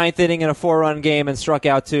great 9th inning in a 4-run game and struck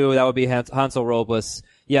out 2? That would be Hansel Robles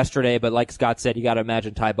yesterday. But like Scott said, you got to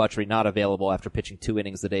imagine Ty Buttrey not available after pitching 2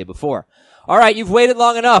 innings the day before. All right, you've waited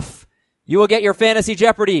long enough. You will get your Fantasy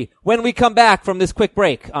Jeopardy when we come back from this quick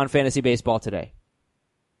break on Fantasy Baseball Today.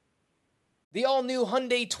 The all-new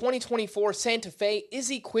Hyundai 2024 Santa Fe is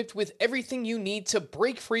equipped with everything you need to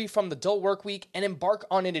break free from the dull work week and embark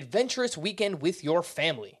on an adventurous weekend with your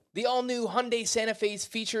family. The all-new Hyundai Santa Fe's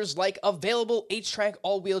features like available H-Track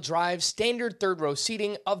all-wheel drive, standard third-row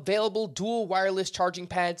seating, available dual wireless charging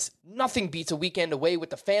pads. Nothing beats a weekend away with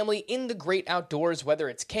the family in the great outdoors, whether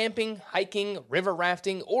it's camping, hiking, river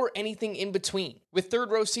rafting, or anything in between. With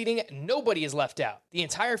third-row seating, nobody is left out. The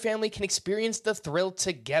entire family can experience the thrill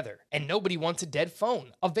together, and nobody wants a dead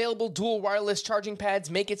phone. Available dual wireless charging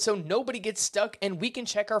pads make it so nobody gets stuck, and we can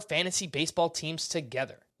check our fantasy baseball teams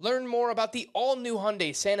together. Learn more about the all-new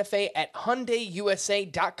Hyundai Santa Fe at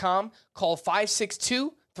HyundaiUSA.com. Call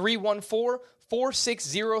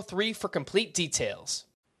 562-314-4603 for complete details.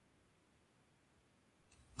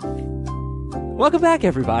 Welcome back,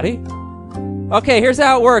 everybody. Okay, here's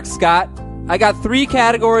how it works, Scott. I got 3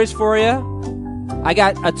 categories for you. I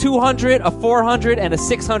got a $200, a $400, and a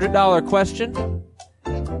 $600 question.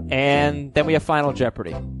 And then we have Final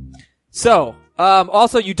Jeopardy. So,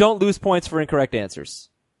 also, you don't lose points for incorrect answers.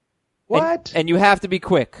 What? And you have to be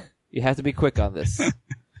quick. You have to be quick on this.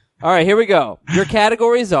 All right, here we go. Your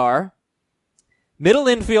categories are middle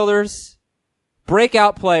infielders,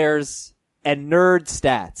 breakout players, and nerd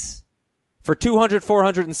stats. For 200,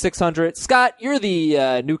 400, and 600. Scott, you're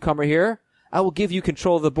the newcomer here. I will give you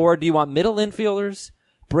control of the board. Do you want middle infielders,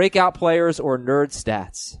 breakout players, or nerd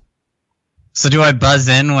stats? So do I buzz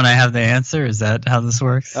in when I have the answer? Is that how this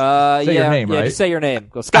works? Say your name, right? Just say your name.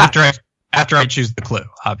 Go, Scott. After I choose the clue,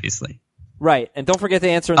 obviously. Right, and don't forget to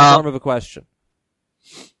answer in the form of a question.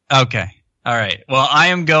 Okay. All right. Well, I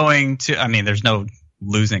am going to, there's no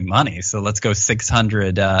losing money, so let's go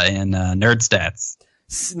 600 in nerd stats.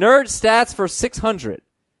 Nerd stats for 600.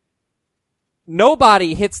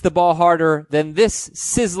 Nobody hits the ball harder than this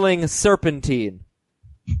sizzling serpentine.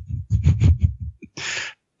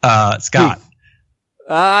 Scott.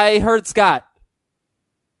 I heard Scott.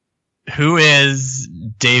 Who is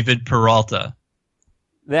David Peralta?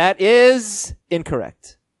 That is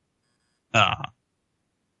incorrect. Uh,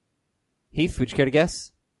 Heath, would you care to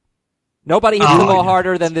guess? Nobody hits the ball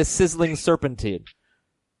harder than this sizzling serpentine.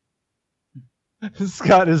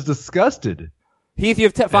 Scott is disgusted. Heath, you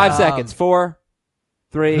have 5 seconds. 4,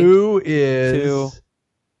 3, Who is 2,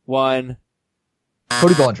 1.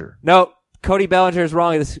 Cody Bellinger? No, Cody Bellinger is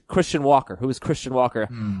wrong. It is Christian Walker. Who is Christian Walker?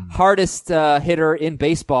 Hardest hitter in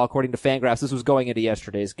baseball, according to Fangraphs. This was going into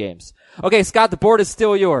yesterday's games. Okay, Scott, the board is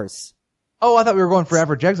still yours. Oh, I thought we were going for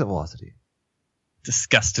average exit velocity.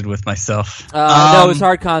 Disgusted with myself. No, it was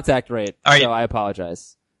hard contact rate, so I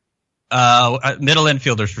apologize. Middle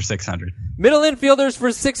infielders for 600. Middle infielders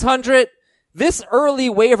for 600. This early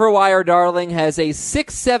waiver wire darling has a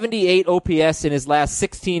 678 OPS in his last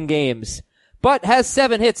 16 games, but has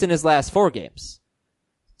 7 hits in his last 4 games.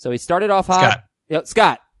 So he started off hot. Scott. Yep,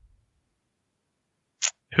 Scott.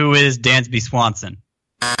 Who is Dansby Swanson?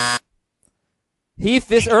 Heath,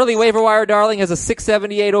 this early waiver wire darling has a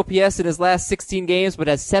 678 OPS in his last 16 games, but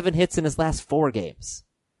has 7 hits in his last 4 games.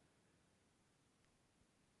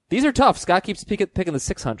 These are tough. Scott keeps picking the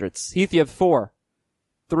 600s. Heath, you have 4,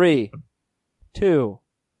 3, 2,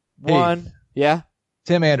 1. Hey. Yeah?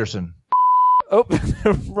 Tim Anderson. Oh,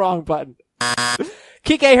 wrong button.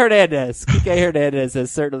 Kike Hernandez. Kike Hernandez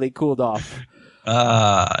has certainly cooled off.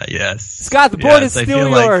 Yes. Scott, the board is I still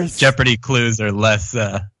feel yours. like Jeopardy clues are less,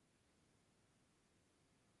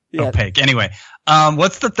 Yeah. opaque. Anyway,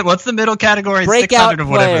 what's the middle category? Breakout 600 or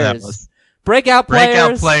whatever that players. was. Breakout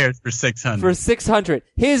Breakout players for 600. For 600.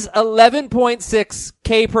 His 11.6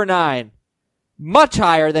 K per 9. Much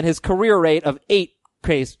higher than his career rate of 8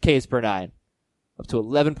 Ks per 9. Up to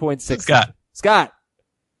 11.6. Scott.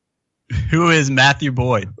 Who is Matthew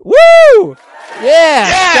Boyd? Woo!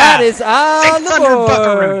 Yeah! Scott is on the 600 board.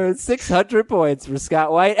 buckaroo. 600 points for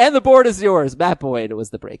Scott White. And the board is yours. Matt Boyd was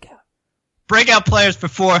the breakout. Breakout players for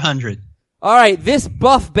 400. All right, this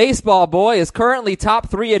buff baseball boy is currently top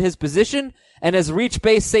 3 at his position and has reached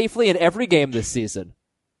base safely in every game this season.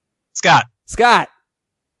 Scott.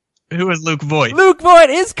 Who is Luke Voigt? Luke Voigt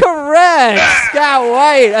is correct. Scott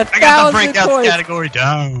White, 1,000 I got the breakouts points. category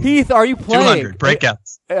down. Heath, are you playing? 200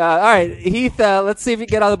 breakouts. All right, Heath, let's see if you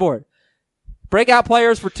can get on the board. Breakout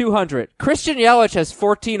players for 200. Christian Yelich has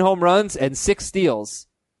 14 home runs and 6 steals.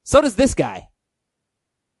 So does this guy.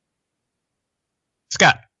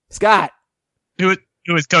 Scott. Who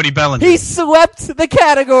is Cody Bellinger? He swept the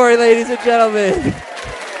category, ladies and gentlemen.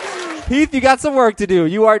 Heath, you got some work to do.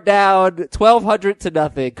 You are down 1,200 to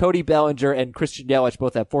nothing. Cody Bellinger and Christian Yelich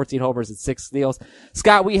both have 14 homers and 6 steals.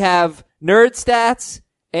 Scott, we have nerd stats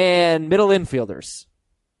and middle infielders.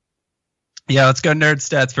 Yeah, let's go nerd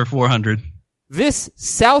stats for 400. This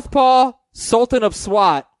southpaw Sultan of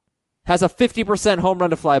SWAT has a 50% home run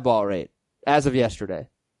to fly ball rate as of yesterday.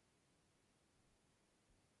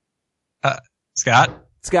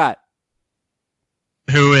 Scott.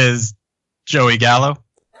 Who is Joey Gallo?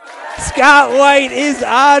 Scott White is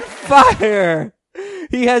on fire.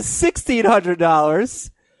 He has $1,600.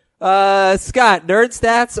 Scott, nerd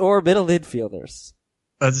stats or middle infielders?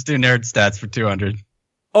 Let's do nerd stats for 200.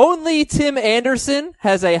 Only Tim Anderson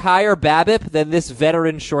has a higher BABIP than this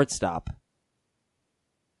veteran shortstop.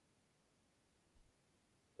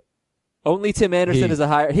 Only Tim Anderson is a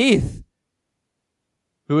higher... Heath.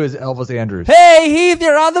 Who is Elvis Andrews? Hey, Heath,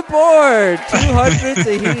 you're on the board. 200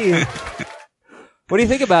 to Heath. What do you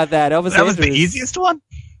think about that, Elvis Andrews? That was the easiest one?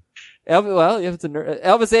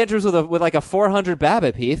 Elvis Andrews with like a 400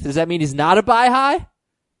 BABIP, Heath. Does that mean he's not a buy high?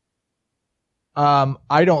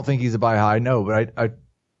 I don't think he's a buy high, no, but I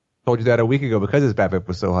told you that a week ago because his BABIP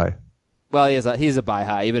was so high. Well, he's a buy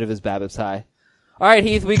high, even if his BABIP's high. All right,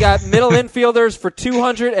 Heath, we got middle infielders for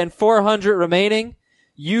 200 and 400 remaining.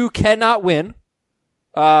 You cannot win.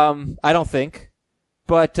 I don't think.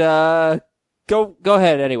 But go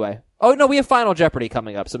ahead anyway. Oh, no, we have Final Jeopardy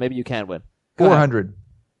coming up, so maybe you can win. Go 400.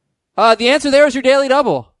 ahead. The answer there is your daily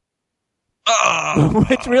double.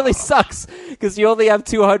 Which really sucks, because you only have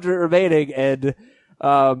 200 remaining, and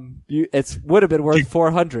it would have been worth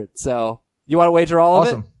 400. So, you want to wager all of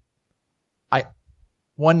it? Awesome.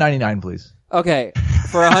 199, please. Okay,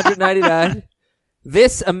 for 199.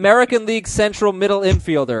 This American League Central middle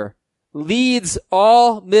infielder leads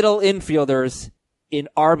all middle infielders in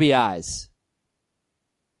RBIs.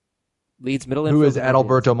 Leads middle infielder. Who is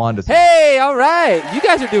Adalberto Mondesi? Hey, all right. You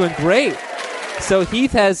guys are doing great. So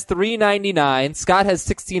Heath has $399, Scott has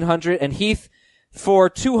 $1,600, and Heath for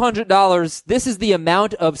 $200. This is the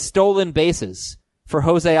amount of stolen bases for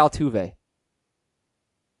Jose Altuve.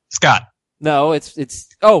 Scott. No,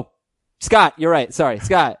 Scott, you're right. Sorry,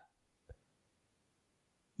 Scott.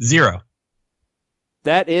 0.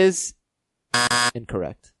 That is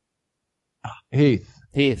incorrect.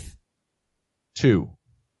 Heath. 2.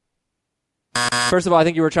 First of all, I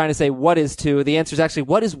think you were trying to say what is 2. The answer is actually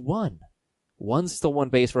what is 1. 1's still 1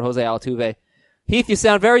 base for Jose Altuve. Heath, you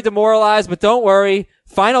sound very demoralized, but don't worry.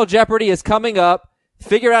 Final Jeopardy is coming up.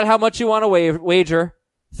 Figure out how much you want to wager.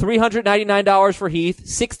 $399 for Heath,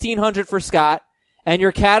 $1,600 for Scott, and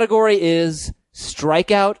your category is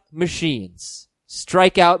strikeout machines.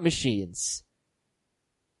 Strikeout machines.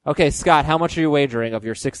 Okay, Scott, how much are you wagering of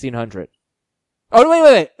your $1,600?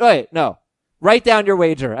 Oh, wait, no. Write down your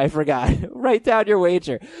wager. I forgot. Write down your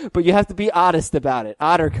wager. But you have to be honest about it.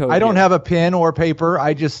 Honor code. I don't have a pen or paper.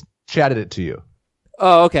 I just chatted it to you.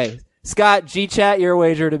 Oh, okay. Scott, G-chat your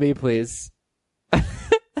wager to me, please. All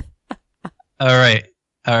right.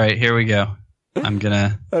 Here we go. I'm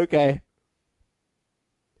gonna. Okay.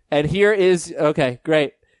 And here is, okay,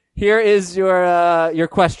 great. Here is your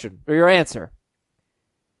question, or your answer.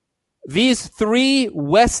 These 3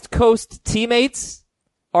 West Coast teammates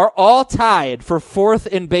are all tied for 4th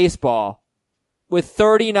in baseball with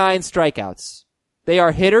 39 strikeouts. They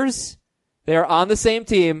are hitters. They are on the same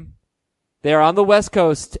team. They are on the West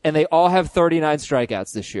Coast, and they all have 39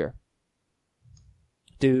 strikeouts this year.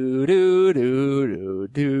 Do, do, do, do,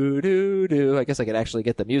 do, do, do. I guess I could actually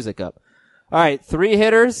get the music up. All right, 3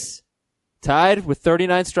 hitters tied with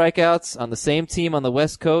 39 strikeouts on the same team on the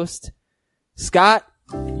West Coast. Scott,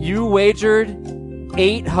 you wagered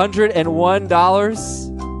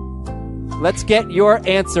 $801. Let's get your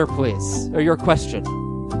answer, please, or your question.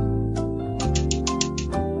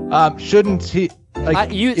 Shouldn't he?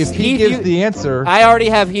 Like, if he gives the answer, I already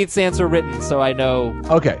have Heath's answer written, so I know.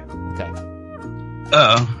 Okay. Okay.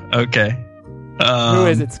 Oh, okay. Who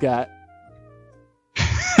is it, Scott?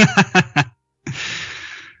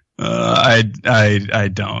 I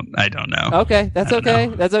don't know. Okay, that's okay.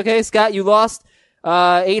 That's okay, Scott. You lost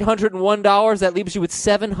 $801. That leaves you with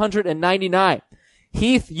 $799.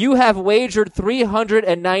 Heath, you have wagered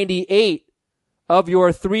 $398 of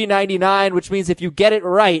your $399, which means if you get it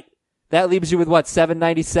right, that leaves you with what,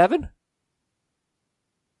 $797?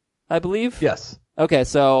 I believe? Yes. Okay,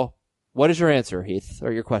 so what is your answer, Heath,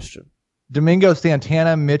 or your question? Domingo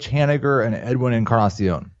Santana, Mitch Haniger, and Edwin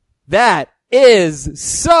Encarnacion. That is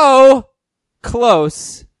so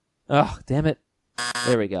close. Oh, damn it.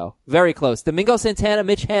 There we go. Very close. Domingo Santana,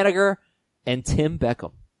 Mitch Haniger, and Tim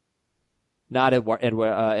Beckham. Not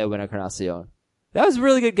Edwin Encarnacion. That was a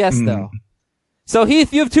really good guess, though. So,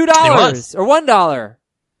 Heath, you have $2 or $1.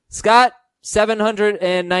 Scott,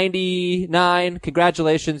 $799.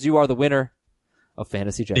 Congratulations. You are the winner of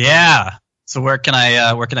Fantasy Jeopardy. Yeah. So where can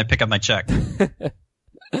I pick up my check?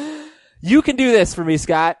 You can do this for me,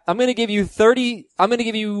 Scott. I'm going to give you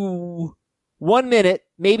 1 minute,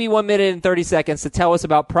 maybe 1 minute and 30 seconds to tell us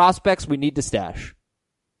about prospects we need to stash.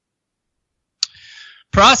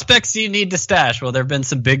 Prospects you need to stash. Well, there have been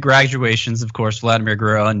some big graduations, of course. Vladimir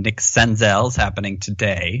Guerrero and Nick Senzel's happening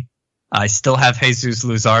today. I still have Jesus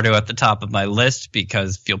Luzardo at the top of my list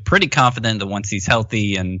because I feel pretty confident that once he's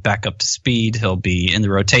healthy and back up to speed, he'll be in the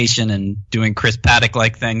rotation and doing Chris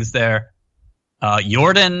Paddock-like things there.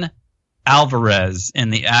 Yordan Alvarez in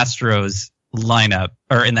the Astros lineup,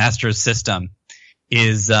 or in the Astros system,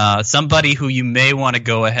 is somebody who you may want to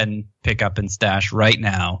go ahead and pick up and stash right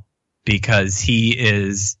now because he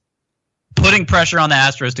is putting pressure on the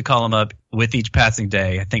Astros to call him up with each passing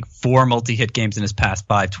day. I think 4 multi-hit games in his past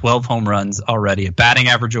 5, 12 home runs already, a batting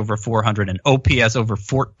average over 400, an OPS over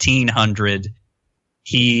 1,400.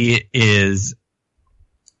 He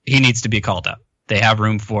needs to be called up. They have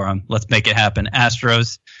room for him. Let's make it happen.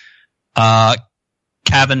 Astros.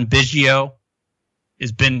 Kevin Biggio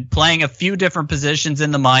has been playing a few different positions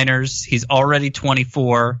in the minors. He's already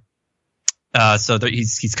 24. So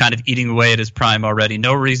he's kind of eating away at his prime already.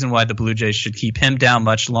 No reason why the Blue Jays should keep him down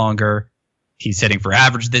much longer. He's hitting for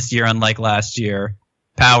average this year, unlike last year.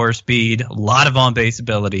 Power, speed, a lot of on-base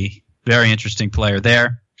ability. Very interesting player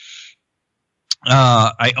there.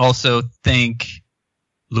 I also think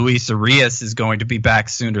Luis Arias is going to be back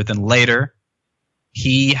sooner than later.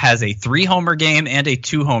 He has a 3-homer game and a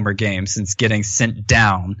 2-homer game since getting sent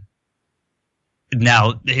down.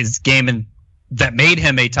 Now, his game that made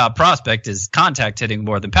him a top prospect is contact hitting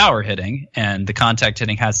more than power hitting, and the contact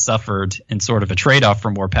hitting has suffered in sort of a trade-off for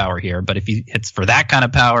more power here. But if he hits for that kind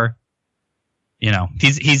of power,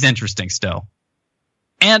 he's interesting still.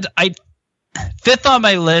 And fifth on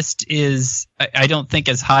my list is, I don't think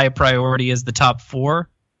as high a priority as the top 4,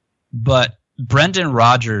 but Brendan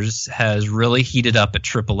Rodgers has really heated up at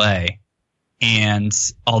AAA. And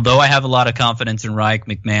although I have a lot of confidence in Ryan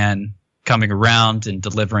McMahon coming around and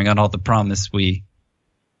delivering on all the promise we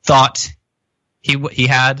thought he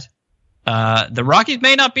had, the Rockies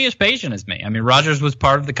may not be as patient as me. I mean, Rodgers was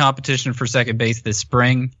part of the competition for second base this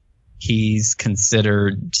spring. He's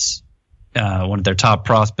considered one of their top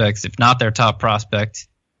prospects, if not their top prospect,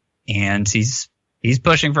 and he's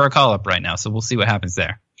pushing for a call-up right now, so we'll see what happens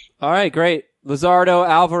there. All right, great. Luzardo,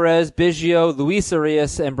 Alvarez, Biggio, Luis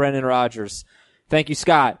Arias, and Brendan Rodgers. Thank you,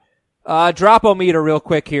 Scott. Drop-o-meter real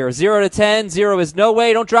quick here. 0 to 10. 0 is no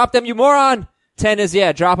way. Don't drop them, you moron. 10 is,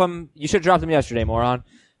 yeah, drop them. You should have dropped them yesterday, moron.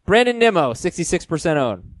 Brandon Nimmo, 66%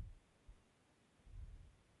 owned.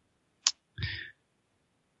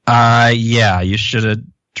 Yeah, you should have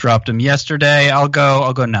dropped him yesterday. I'll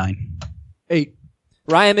go 9. 8.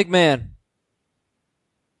 Ryan McMahon.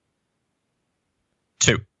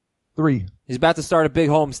 2. 3. He's about to start a big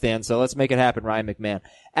homestand, so let's make it happen, Ryan McMahon.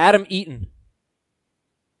 Adam Eaton.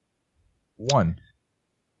 1.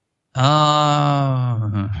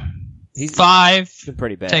 He's 5. been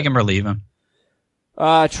pretty bad. Take him or leave him.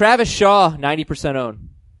 Travis Shaw, 90% owned.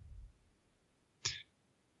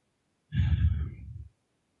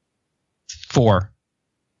 4.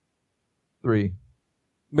 3.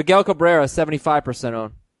 Miguel Cabrera, 75%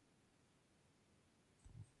 owned.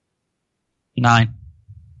 9.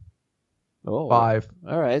 Oh, 5.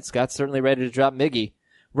 All right, Scott's certainly ready to drop Miggy.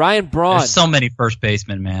 Ryan Braun. There's so many first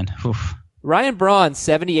basemen, man. Oof. Ryan Braun,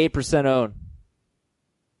 78% owned.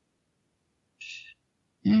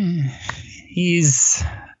 He's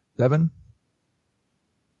 7.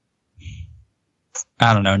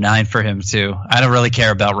 I don't know, 9 for him too. I don't really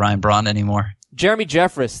care about Ryan Braun anymore. Jeremy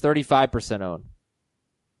Jeffress, 35% owned.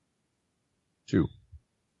 2.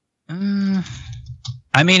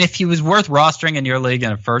 I mean, if he was worth rostering in your league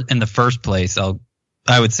in the first place,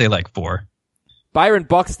 I would say like 4. Byron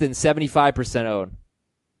Buxton, 75% owned.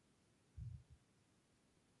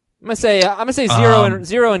 I'm gonna say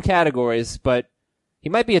zero in categories, but he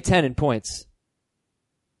might be a 10 in points.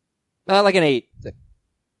 Like an 8.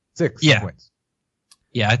 6 Yeah. points.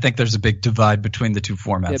 Yeah, I think there's a big divide between the two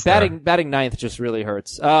formats. Yeah, batting ninth just really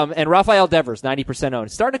hurts. And Rafael Devers, 90%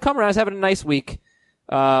 owned. Starting to come around. He's having a nice week.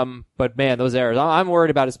 But man, those errors. I'm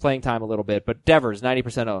worried about his playing time a little bit. But Devers,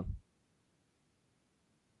 90% owned.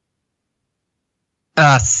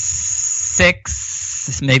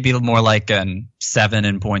 6, maybe more like 7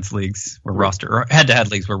 in points leagues or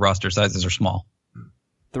head-to-head leagues where roster sizes are small.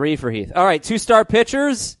 3 for Heath. All right, 2-star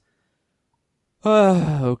pitchers.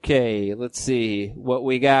 Okay, let's see what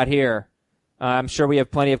we got here. I'm sure we have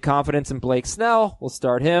plenty of confidence in Blake Snell. We'll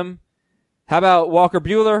start him. How about Walker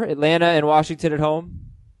Buehler, Atlanta and Washington at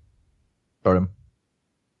home? Start him.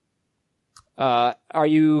 Are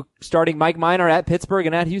you starting Mike Minor at Pittsburgh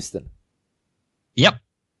and at Houston? Yep.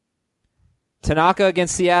 Tanaka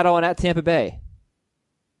against Seattle and at Tampa Bay.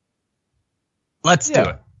 Let's do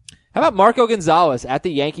it. How about Marco Gonzalez at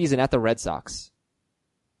the Yankees and at the Red Sox?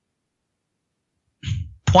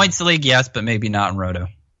 Points league, yes, but maybe not in Roto.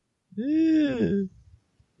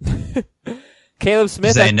 Caleb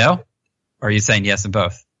Smith. You saying no? Or are you saying yes in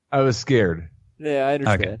both? I was scared. Yeah, I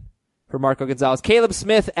understand. Okay. For Marco Gonzalez. Caleb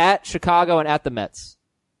Smith at Chicago and at the Mets.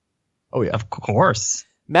 Oh, yeah. Of course.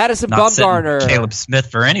 Madison Not sitting Bumgarner. Caleb Smith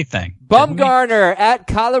for anything. Bumgarner at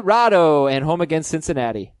Colorado and home against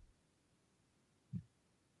Cincinnati.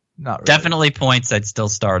 Not really. Definitely points. I'd still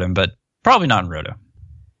start him, but probably not in Roto.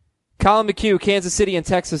 Colin McHugh, Kansas City and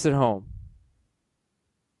Texas at home.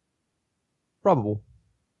 Probable.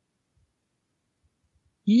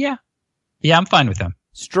 Yeah. Yeah, I'm fine with him.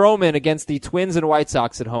 Stroman against the Twins and White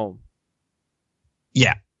Sox at home.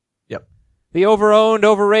 Yeah. Yep. The overowned,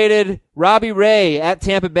 overrated Robbie Ray at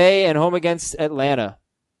Tampa Bay and home against Atlanta.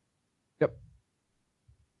 Yep.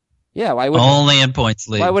 Yeah, why wouldn't Only in points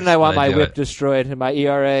league. Why wouldn't I want my whip destroyed and my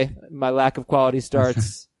ERA, my lack of quality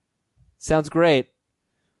starts? Sounds great.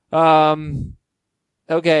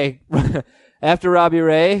 Okay. After Robbie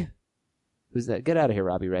Ray, who's that? Get out of here,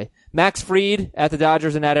 Robbie Ray. Max Fried at the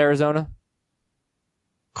Dodgers and at Arizona.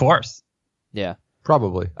 Of course. Yeah.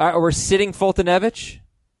 Probably. All right, we're sitting Fultonevich.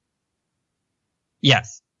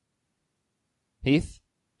 Yes. Heath?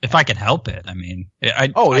 If I can help it. I mean, I I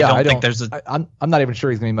don't think there's a... I'm not even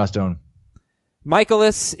sure he's going to be must own.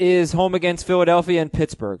 Michaelis is home against Philadelphia and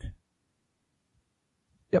Pittsburgh.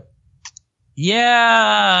 Yep.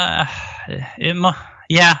 Yeah.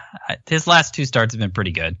 His last 2 starts have been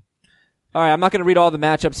pretty good. All right, I'm not going to read all the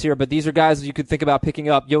matchups here, but these are guys you could think about picking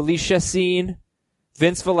up. Yoeli Chacin,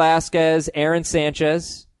 Vince Velasquez, Aaron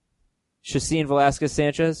Sanchez. Chacin, Velasquez,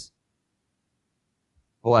 Sanchez.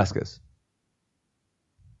 Velasquez.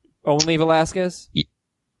 Only Velasquez?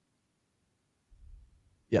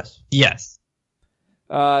 Yes. Yes.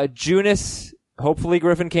 Junis, hopefully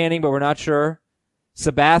Griffin Canning, but we're not sure.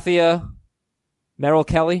 Sabathia, Merrill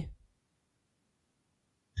Kelly.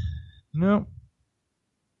 No.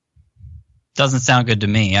 Doesn't sound good to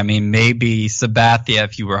me. I mean, maybe Sabathia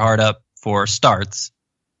if you were hard up for starts,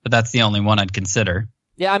 but that's the only one I'd consider.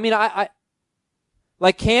 Yeah, I mean, I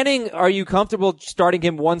like Canning, are you comfortable starting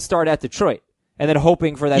him one start at Detroit and then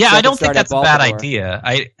hoping for that Yeah, second I don't think start at that's a bad Baltimore? idea.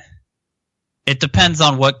 It depends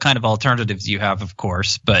on what kind of alternatives you have, of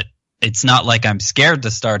course, but it's not like I'm scared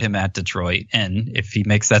to start him at Detroit. And if he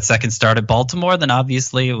makes that second start at Baltimore, then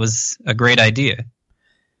obviously it was a great idea.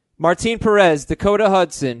 Martin Perez, Dakota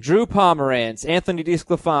Hudson, Drew Pomeranz, Anthony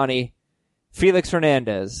DeSclafani, Felix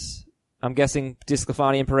Hernandez. I'm guessing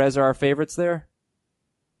DeSclafani and Perez are our favorites there?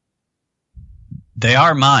 They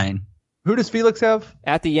are mine. Who does Felix have?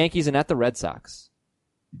 At the Yankees and at the Red Sox.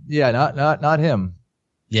 Yeah, not him.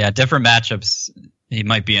 Yeah, different matchups. He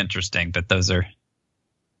might be interesting, but those are...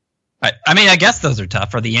 I mean, I guess those are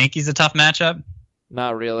tough. Are the Yankees a tough matchup?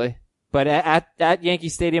 Not really. But at Yankee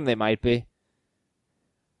Stadium, they might be.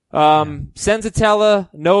 Senzatella,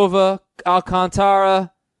 Nova,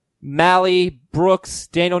 Alcantara, Malley, Brooks,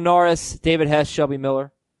 Daniel Norris, David Hess, Shelby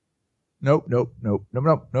Miller. Nope.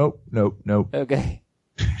 Okay.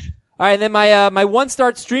 All right, and then my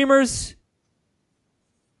one-start streamers,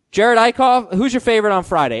 Jared Eichhoff. Who's your favorite on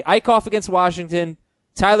Friday? Eichhoff against Washington,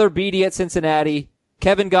 Tyler Beede at Cincinnati,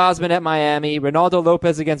 Kevin Gausman at Miami, Ronaldo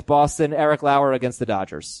Lopez against Boston, Eric Lauer against the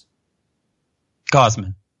Dodgers.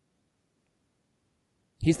 Gausman.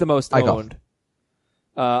 He's the most Eichhoff. owned.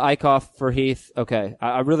 Eichhoff for Heath. Okay.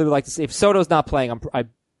 I really would like to see if Soto's not playing. I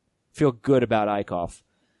feel good about Eichhoff.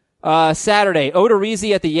 Saturday,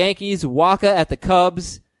 Odorizzi at the Yankees, Waka at the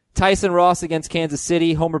Cubs, Tyson Ross against Kansas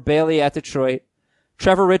City, Homer Bailey at Detroit,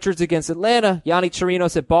 Trevor Richards against Atlanta, Yanni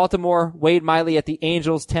Chirinos at Baltimore, Wade Miley at the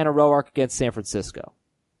Angels, Tanner Roark against San Francisco.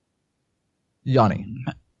 Yanni.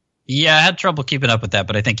 Yeah, I had trouble keeping up with that,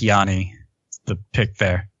 but I think Yanni is the pick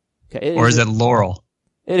there. Okay, Or is it Laurel?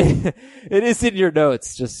 It is in your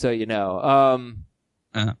notes, just so you know.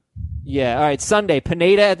 Yeah, all right. Sunday,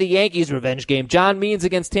 Pineda at the Yankees revenge game. John Means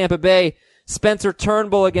against Tampa Bay. Spencer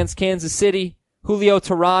Turnbull against Kansas City. Julio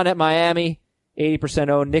Teheran at Miami. 80%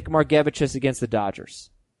 owned. Nick Margevicius against the Dodgers.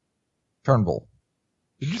 Turnbull.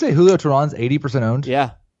 Did you say Julio Teheran's 80% owned?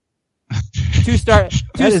 Yeah. Two start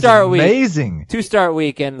week. Amazing. 2-start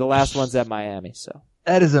week, and the last one's at Miami. So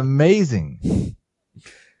that is amazing.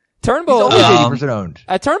 Turnbull. He's always 80% owned.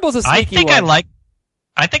 Turnbull's a sneaky one.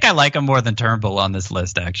 I think I like him more than Turnbull on this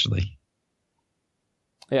list, actually.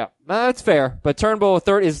 Yeah, that's fair. But Turnbull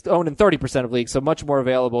is owned in 30% of leagues, so much more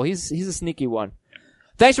available. He's a sneaky one.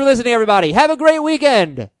 Thanks for listening, everybody. Have a great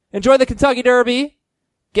weekend. Enjoy the Kentucky Derby.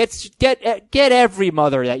 Get every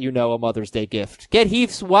mother that you know a Mother's Day gift. Get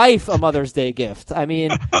Heath's wife a Mother's Day gift. I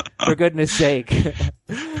mean, for goodness sake.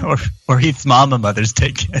 or Heath's mom a Mother's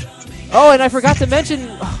Day gift. Oh, and I forgot to mention,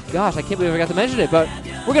 I can't believe I forgot to mention it, but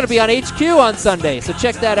we're going to be on HQ on Sunday, so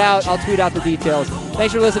check that out. I'll tweet out the details.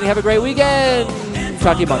 Thanks for listening. Have a great weekend.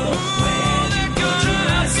 Talk to you Monday.